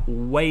comes out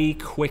way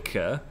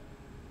quicker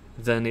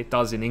than it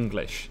does in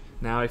English.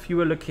 Now, if you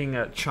were looking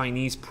at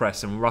Chinese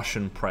press and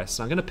Russian press,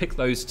 I'm going to pick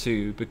those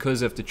two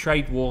because of the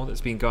trade war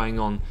that's been going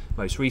on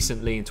most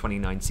recently in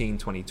 2019,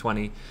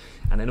 2020,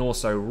 and then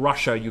also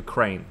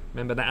Russia-Ukraine.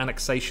 Remember the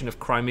annexation of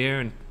Crimea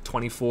in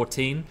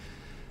 2014?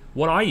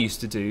 What I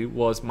used to do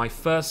was, my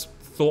first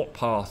thought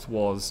path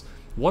was,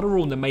 what are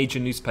all the major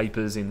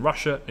newspapers in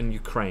Russia and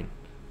Ukraine?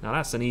 Now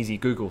that's an easy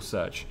Google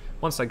search.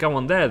 Once I go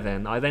on there,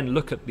 then I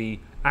look at the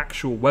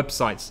actual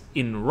websites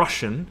in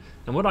Russian,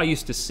 and what I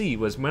used to see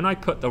was when I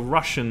put the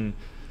Russian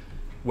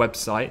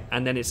website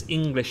and then its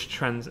English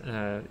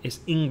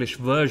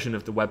version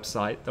of the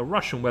website, the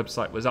Russian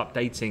website was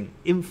updating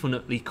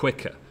infinitely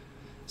quicker.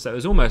 So it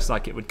was almost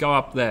like it would go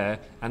up there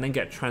and then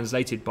get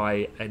translated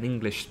by an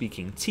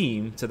English-speaking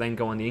team to then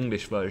go on the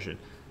English version.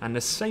 And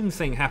the same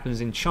thing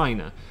happens in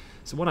China.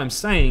 So what I'm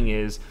saying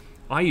is,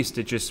 I used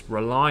to just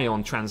rely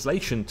on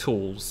translation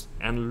tools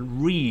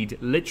and read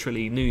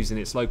literally news in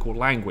its local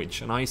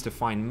language, and I used to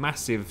find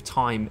massive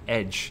time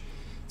edge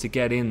to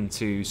get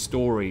into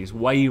stories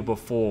way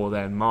before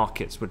their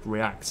markets would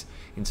react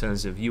in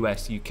terms of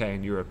US, UK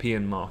and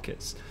European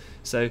markets.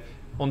 So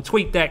on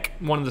TweetDeck,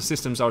 one of the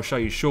systems I'll show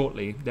you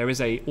shortly, there is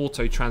a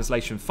auto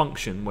translation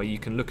function where you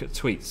can look at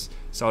tweets.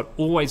 So I'd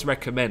always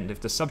recommend,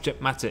 if the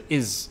subject matter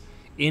is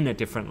in a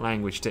different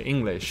language to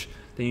English,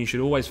 then you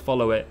should always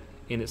follow it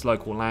in its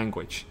local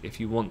language if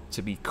you want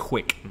to be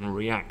quick and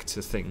react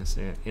to things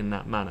in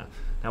that manner.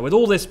 Now, with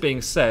all this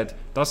being said,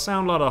 it does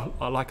sound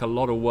like a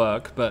lot of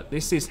work, but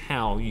this is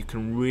how you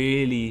can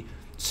really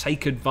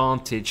take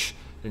advantage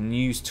and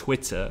use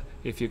Twitter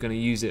if you're going to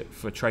use it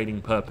for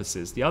trading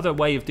purposes. The other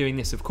way of doing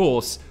this, of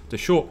course, the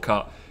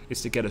shortcut,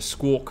 is to get a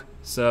Squawk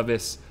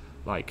service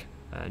like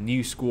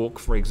New Squawk,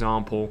 for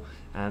example,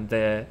 and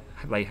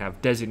they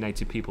have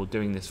designated people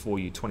doing this for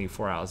you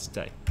 24 hours a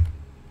day.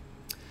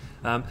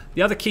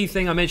 The other key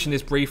thing, I mentioned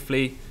this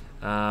briefly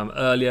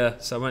earlier,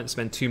 so I won't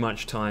spend too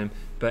much time,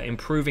 but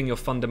improving your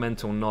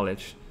fundamental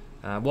knowledge.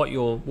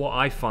 What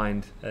I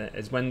find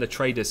is when the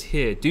traders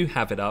here do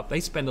have it up,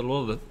 they spend a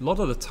lot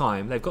of the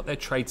time, they've got their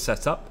trade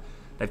set up,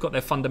 they've got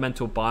their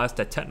fundamental bias,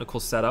 their technical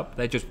setup,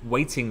 they're just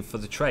waiting for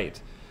the trade.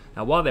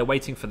 Now while they're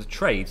waiting for the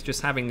trade,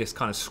 just having this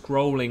kind of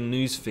scrolling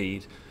news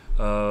feed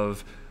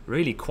of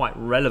really quite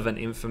relevant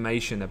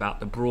information about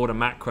the broader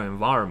macro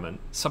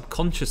environment,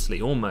 subconsciously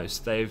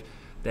almost,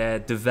 they're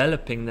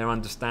developing their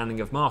understanding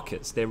of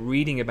markets. They're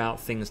reading about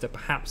things that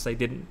perhaps they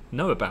didn't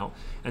know about.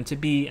 And to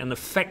be an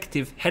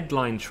effective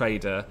headline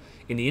trader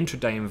in the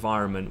intraday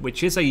environment,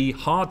 which is a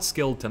hard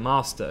skill to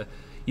master,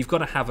 you've got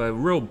to have a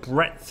real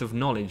breadth of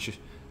knowledge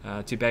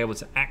to be able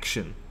to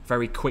action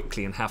very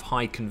quickly and have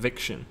high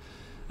conviction.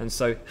 And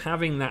so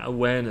having that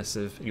awareness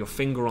of your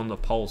finger on the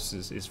pulse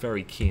is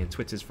very key, and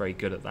Twitter's very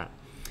good at that.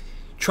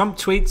 Trump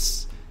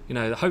tweets,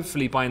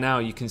 hopefully by now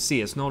you can see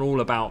it's not all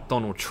about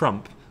Donald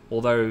Trump,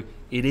 although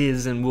it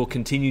is and will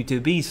continue to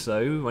be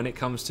so when it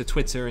comes to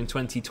Twitter in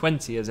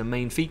 2020 as a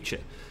main feature.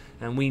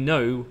 And we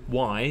know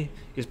why,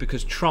 is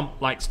because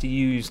Trump likes to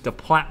use the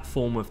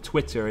platform of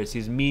Twitter as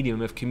his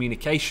medium of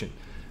communication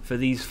for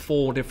these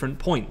 4 different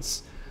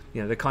points.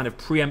 The kind of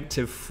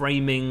preemptive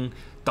framing,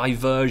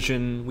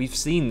 diversion, we've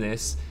seen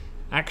this.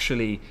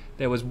 Actually,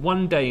 there was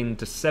one day in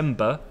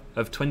December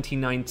of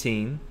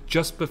 2019,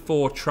 just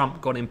before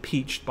Trump got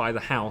impeached by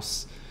the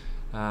House,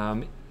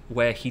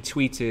 where he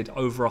tweeted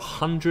over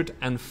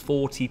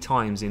 140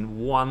 times in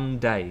one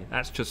day.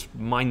 That's just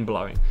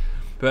mind-blowing.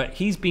 But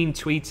he's been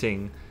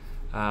tweeting,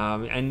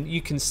 and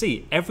you can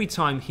see every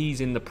time he's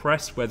in the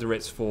press, whether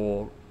it's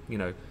for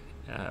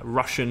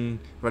Russian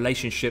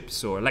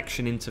relationships or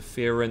election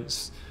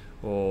interference,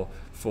 or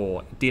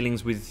for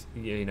dealings with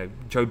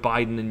Joe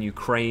Biden and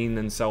Ukraine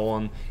and so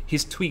on,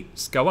 his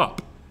tweets go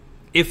up.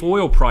 If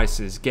oil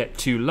prices get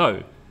too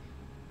low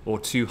or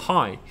too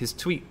high, his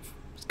tweets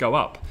go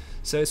up.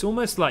 So it's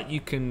almost like you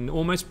can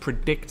almost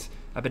predict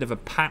a bit of a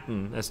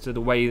pattern as to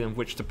the way in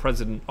which the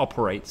president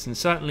operates. And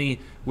certainly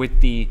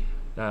with the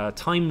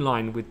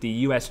timeline with the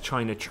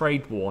US-China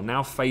trade war,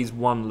 now phase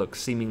 1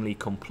 looks seemingly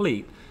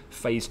complete.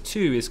 Phase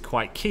 2 is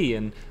quite key,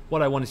 and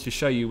what I wanted to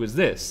show you was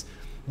this.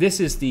 This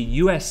is the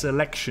US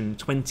election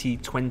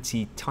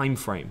 2020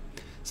 timeframe.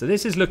 So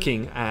this is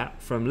looking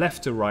at, from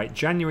left to right,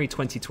 January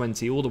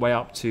 2020 all the way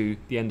up to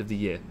the end of the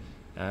year.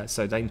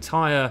 So the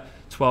entire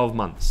 12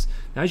 months.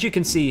 Now as you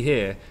can see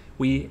here,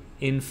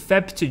 in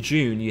Feb to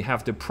June you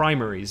have the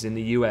primaries in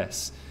the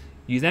US.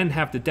 You then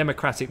have the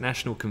Democratic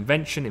National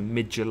Convention in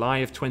mid-July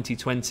of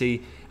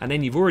 2020, and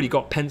then you've already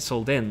got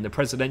penciled in the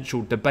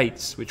presidential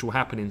debates, which will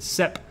happen in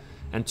Sep,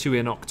 and 2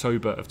 in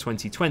October of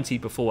 2020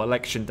 before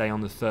Election Day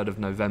on the 3rd of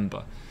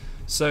November.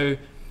 So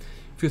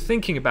if you're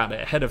thinking about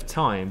it ahead of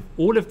time,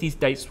 all of these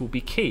dates will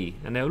be key,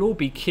 and they'll all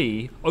be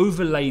key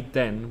overlaid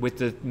then with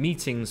the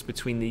meetings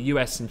between the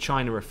US and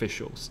China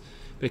officials,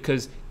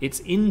 because it's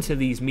into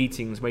these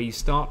meetings where you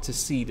start to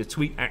see the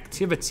tweet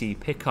activity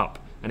pick up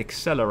and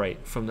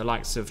accelerate from the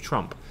likes of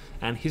Trump,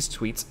 and his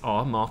tweets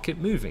are market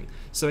moving.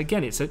 So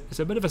again, it's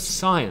a bit of a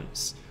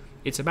science.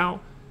 It's about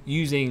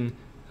using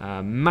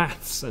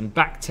maths and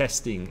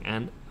backtesting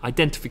and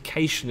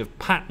identification of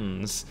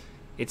patterns.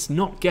 It's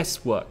not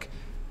guesswork.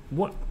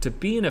 to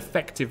be an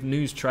effective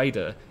news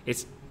trader,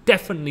 it's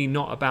definitely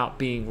not about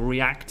being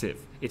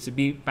reactive. It's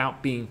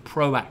about being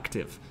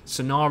proactive,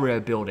 scenario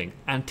building,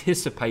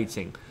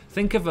 anticipating.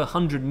 Think of a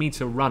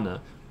 100-meter runner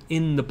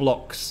in the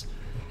blocks,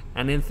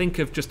 and then think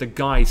of just a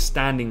guy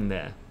standing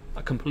there,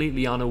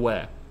 completely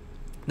unaware.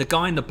 The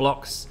guy in the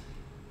blocks,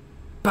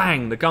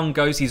 bang, the gun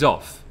goes, he's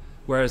off.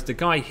 Whereas the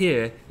guy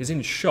here is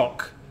in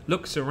shock,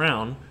 looks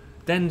around,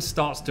 then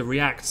starts to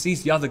react,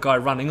 sees the other guy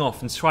running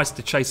off and tries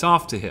to chase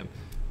after him.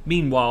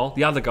 Meanwhile,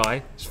 the other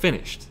guy is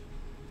finished.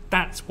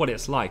 That's what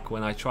it's like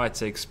when I try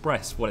to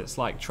express what it's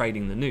like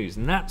trading the news.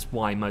 And that's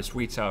why most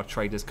retail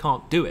traders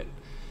can't do it,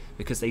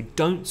 because they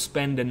don't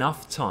spend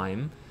enough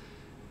time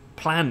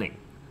planning.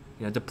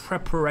 You know, the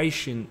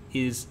preparation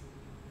is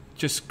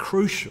just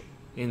crucial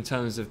in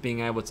terms of being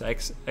able to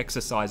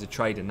exercise a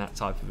trade in that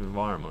type of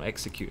environment,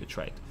 execute a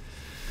trade.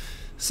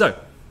 So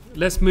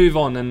let's move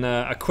on, and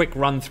a quick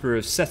run through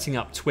of setting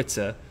up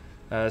Twitter.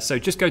 So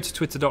just go to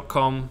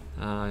twitter.com.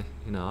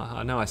 You know,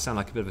 I know I sound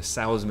like a bit of a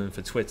salesman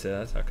for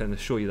Twitter. I can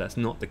assure you that's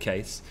not the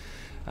case.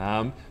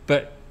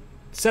 But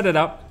set it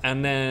up,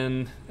 and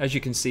then as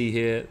you can see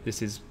here,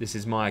 this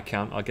is my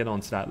account. I'll get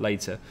onto that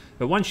later.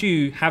 But once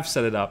you have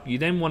set it up, you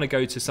then want to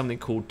go to something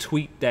called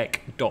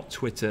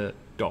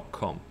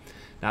tweetdeck.twitter.com.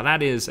 Now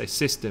that is a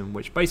system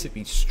which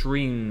basically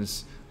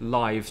streams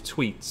live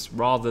tweets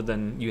rather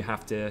than you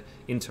have to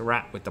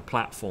interact with the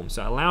platform.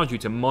 So it allows you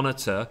to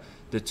monitor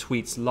the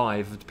tweets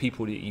live of the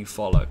people that you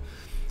follow.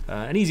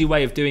 An easy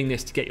way of doing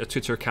this to get your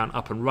Twitter account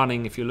up and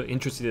running, if you're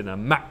interested in a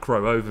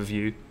macro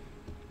overview,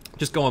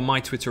 just go on my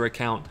Twitter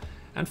account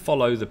and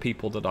follow the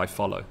people that I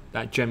follow.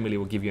 That generally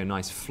will give you a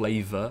nice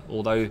flavor,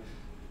 although,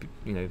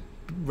 you know,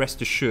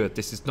 rest assured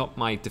this is not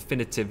my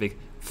definitive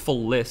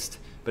full list,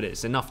 but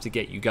it's enough to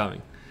get you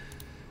going.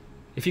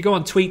 If you go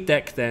on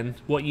TweetDeck, then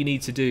what you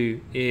need to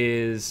do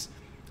is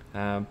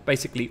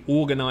basically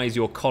organize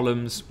your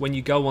columns. When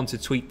you go onto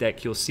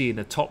TweetDeck, you'll see in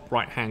the top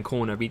right hand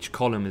corner of each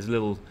column is a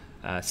little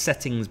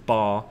settings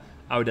bar.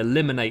 I would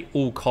eliminate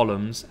all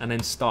columns and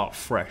then start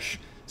fresh.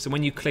 So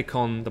when you click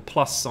on the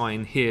plus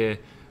sign here,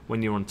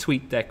 when you're on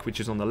TweetDeck, which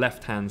is on the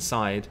left hand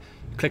side,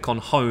 click on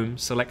home,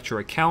 select your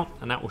account,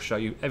 and that will show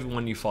you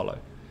everyone you follow.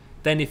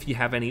 Then if you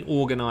have any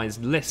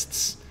organized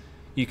lists,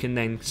 you can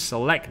then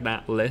select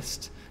that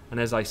list. And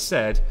as I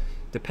said,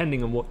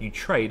 depending on what you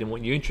trade and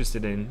what you're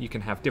interested in, you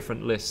can have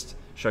different lists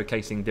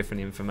showcasing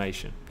different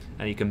information,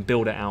 and you can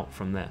build it out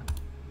from there.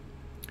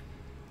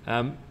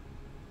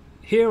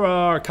 Here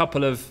are a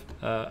couple of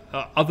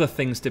other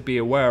things to be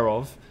aware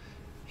of.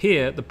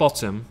 Here at the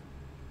bottom,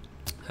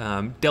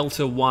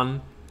 Delta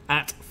 1,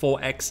 at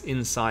 4x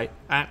Insight,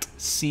 at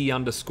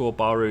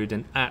C_Barud,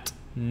 and at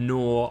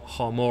Nor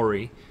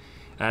Homori.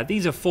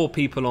 These are 4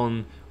 people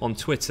on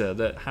Twitter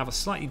that have a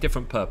slightly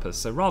different purpose.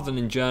 So rather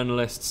than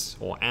journalists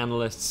or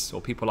analysts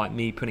or people like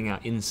me putting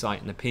out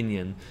insight and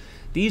opinion,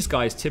 these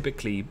guys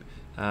typically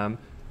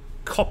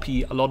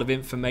copy a lot of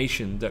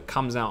information that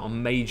comes out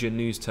on major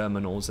news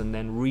terminals and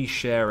then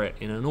reshare it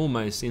in an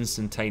almost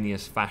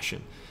instantaneous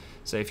fashion.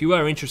 So if you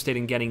were interested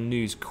in getting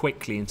news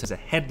quickly in terms of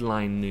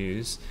headline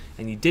news,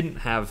 and you didn't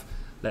have,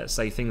 let's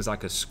say, things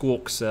like a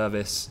Squawk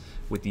service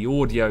with the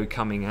audio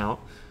coming out,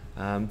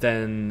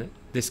 then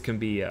this can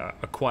be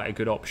quite a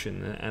good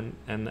option.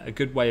 And a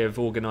good way of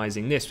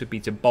organizing this would be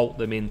to bolt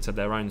them into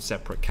their own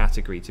separate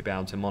category to be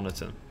able to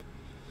monitor.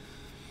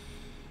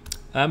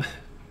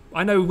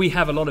 I know we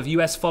have a lot of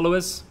US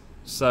followers,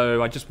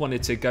 so I just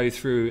wanted to go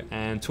through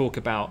and talk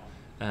about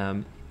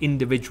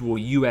individual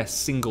US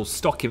single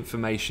stock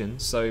information.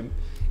 So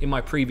in my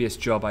previous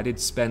job, I did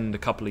spend a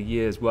couple of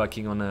years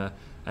working on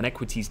an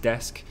equities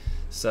desk.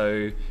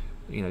 So,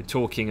 you know,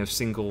 talking of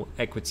single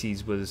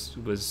equities was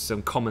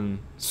some common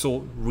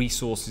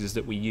resources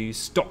that we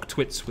use.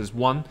 StockTwits was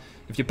one.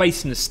 If you're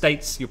based in the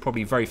States, you're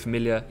probably very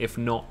familiar. If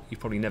not, you've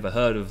probably never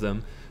heard of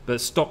them. But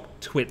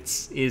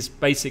StockTwits is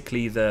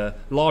basically the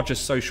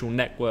largest social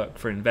network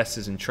for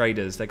investors and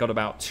traders. They got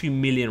about 2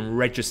 million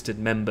registered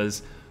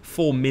members,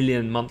 4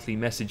 million monthly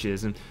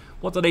messages. And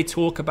what do they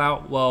talk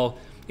about? Well,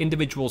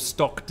 individual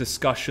stock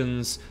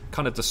discussions,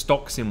 kind of the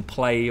stocks in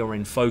play or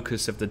in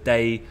focus of the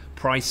day,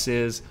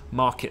 prices,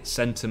 market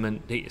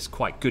sentiment. It's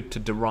quite good to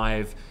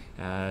derive,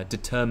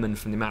 determine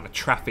from the amount of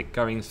traffic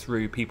going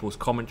through people's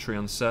commentary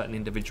on certain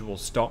individual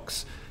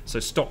stocks. So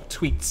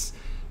StockTweets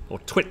or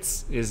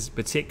Twits is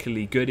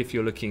particularly good if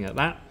you're looking at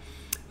that.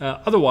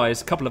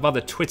 Otherwise, a couple of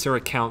other Twitter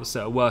accounts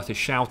that are worth a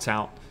shout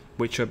out,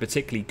 which are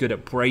particularly good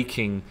at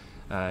breaking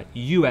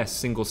US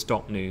single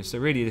stock news. So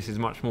really this is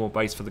much more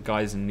based for the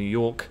guys in New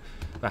York,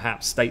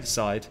 perhaps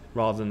stateside,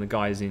 rather than the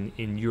guys in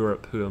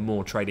Europe who are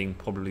more trading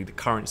probably the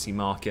currency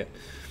market.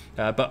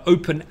 But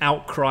Open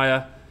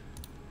Outcrier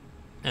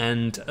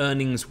and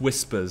Earnings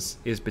Whispers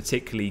is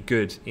particularly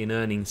good in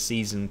earnings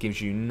season,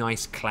 gives you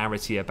nice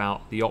clarity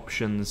about the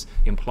options,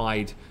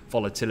 implied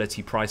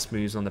volatility, price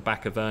moves on the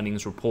back of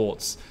earnings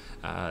reports,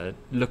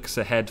 looks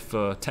ahead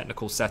for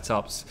technical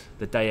setups,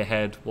 the day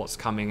ahead, what's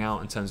coming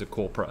out in terms of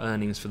corporate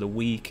earnings for the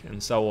week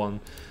and so on.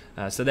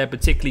 So they're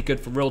particularly good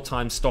for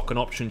real-time stock and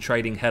option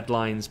trading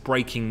headlines,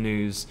 breaking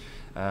news,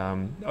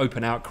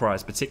 open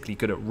outcries, particularly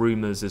good at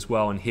rumors as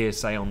well, and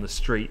hearsay on the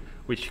street,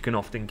 which you can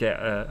often get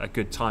a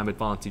good time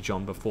advantage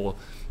on before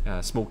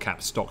small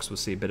cap stocks will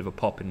see a bit of a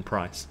pop in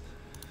price.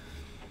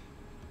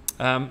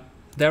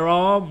 There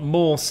are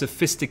more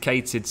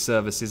sophisticated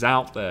services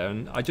out there,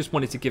 and I just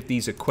wanted to give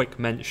these a quick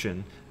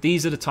mention.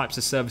 These are the types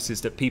of services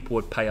that people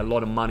would pay a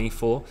lot of money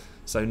for,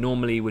 so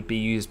normally would be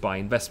used by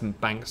investment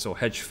banks or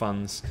hedge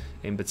funds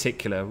in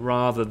particular,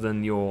 rather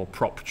than your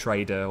prop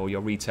trader or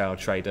your retail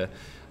trader.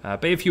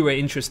 But if you were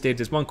interested,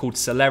 there's one called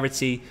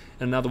Celerity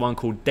and another one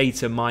called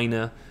Data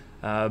Miner.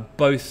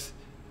 Both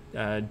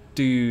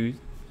do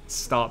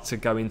start to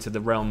go into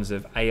the realms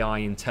of AI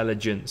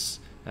intelligence,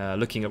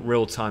 looking at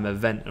real-time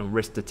event and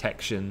risk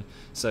detection.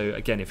 So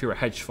again, if you're a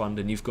hedge fund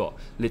and you've got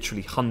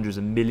literally hundreds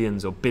of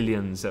millions or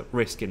billions at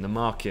risk in the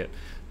market,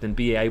 then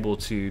be able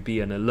to be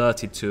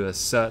alerted to a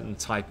certain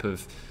type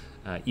of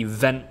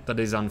event that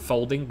is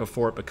unfolding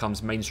before it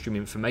becomes mainstream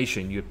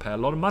information, you'd pay a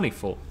lot of money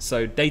for.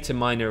 So Data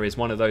Miner is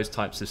one of those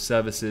types of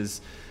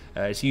services.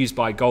 It's used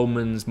by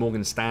Goldman's,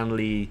 Morgan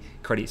Stanley,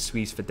 Credit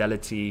Suisse,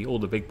 Fidelity. All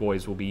the big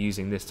boys will be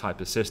using this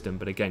type of system,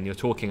 but again, you're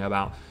talking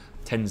about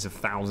tens of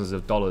thousands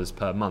of dollars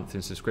per month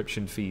in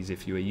subscription fees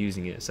if you were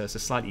using it. So it's a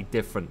slightly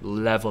different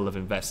level of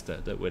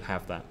investor that would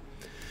have that.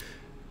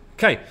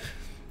 Okay,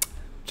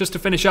 just to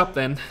finish up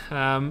then,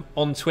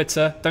 on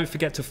Twitter, don't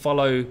forget to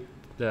follow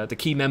the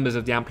key members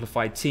of the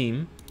Amplify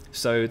team.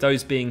 So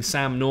those being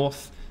Sam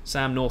North.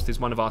 Sam North is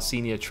one of our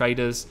senior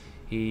traders.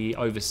 He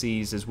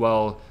oversees as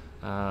well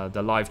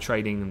the live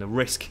trading and the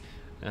risk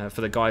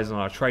for the guys on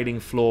our trading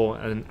floor,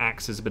 and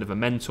acts as a bit of a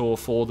mentor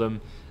for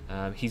them.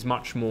 He's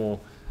much more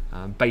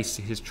based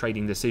his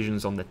trading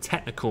decisions on the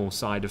technical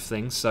side of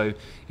things. So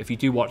if you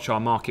do watch our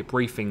market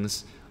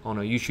briefings on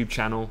our YouTube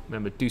channel,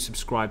 remember, do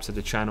subscribe to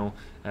the channel.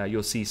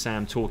 You'll see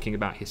Sam talking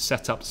about his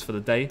setups for the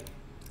day.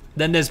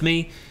 Then there's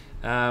me.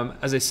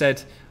 As I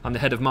said, I'm the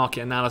head of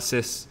market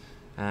analysis,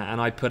 and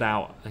I put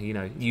out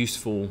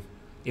useful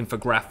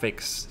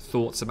infographics,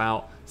 thoughts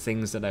about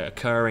things that are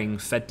occurring,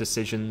 Fed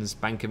decisions,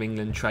 Bank of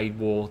England trade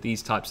war,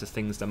 these types of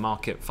things. The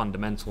market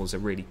fundamentals are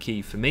really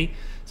key for me.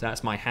 So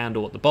that's my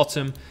handle at the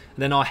bottom. And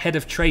then our head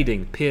of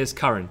trading, Piers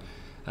Curran.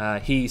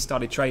 He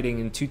started trading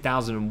in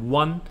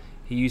 2001.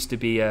 He used to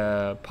be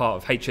a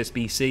part of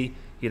HSBC.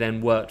 He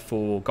then worked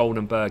for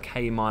Goldenberg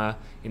Haymeyer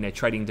in their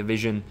trading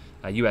division,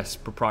 a US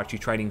proprietary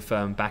trading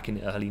firm back in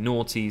the early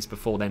noughties,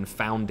 before then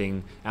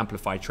founding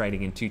Amplify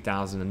Trading in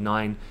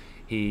 2009.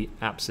 He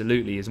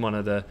absolutely is one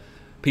of the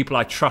people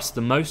I trust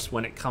the most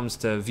when it comes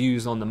to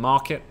views on the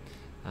market,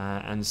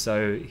 and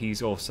so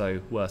he's also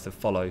worth a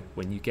follow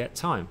when you get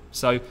time.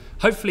 So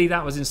hopefully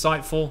that was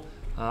insightful.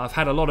 I've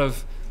had a lot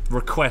of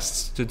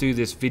requests to do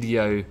this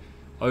video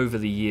over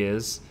the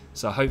years,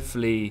 so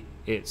hopefully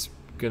it's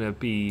going to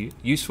be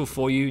useful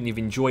for you and you've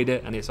enjoyed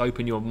it, and it's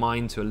opened your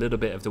mind to a little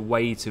bit of the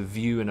way to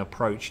view and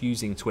approach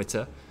using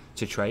Twitter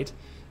to trade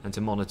and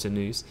to monitor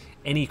news.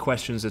 Any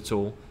questions at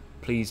all,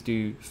 please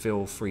do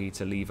feel free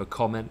to leave a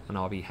comment and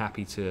I'll be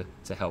happy to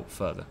help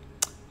further.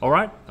 All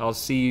right, I'll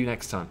see you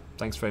next time.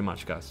 Thanks very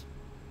much, guys.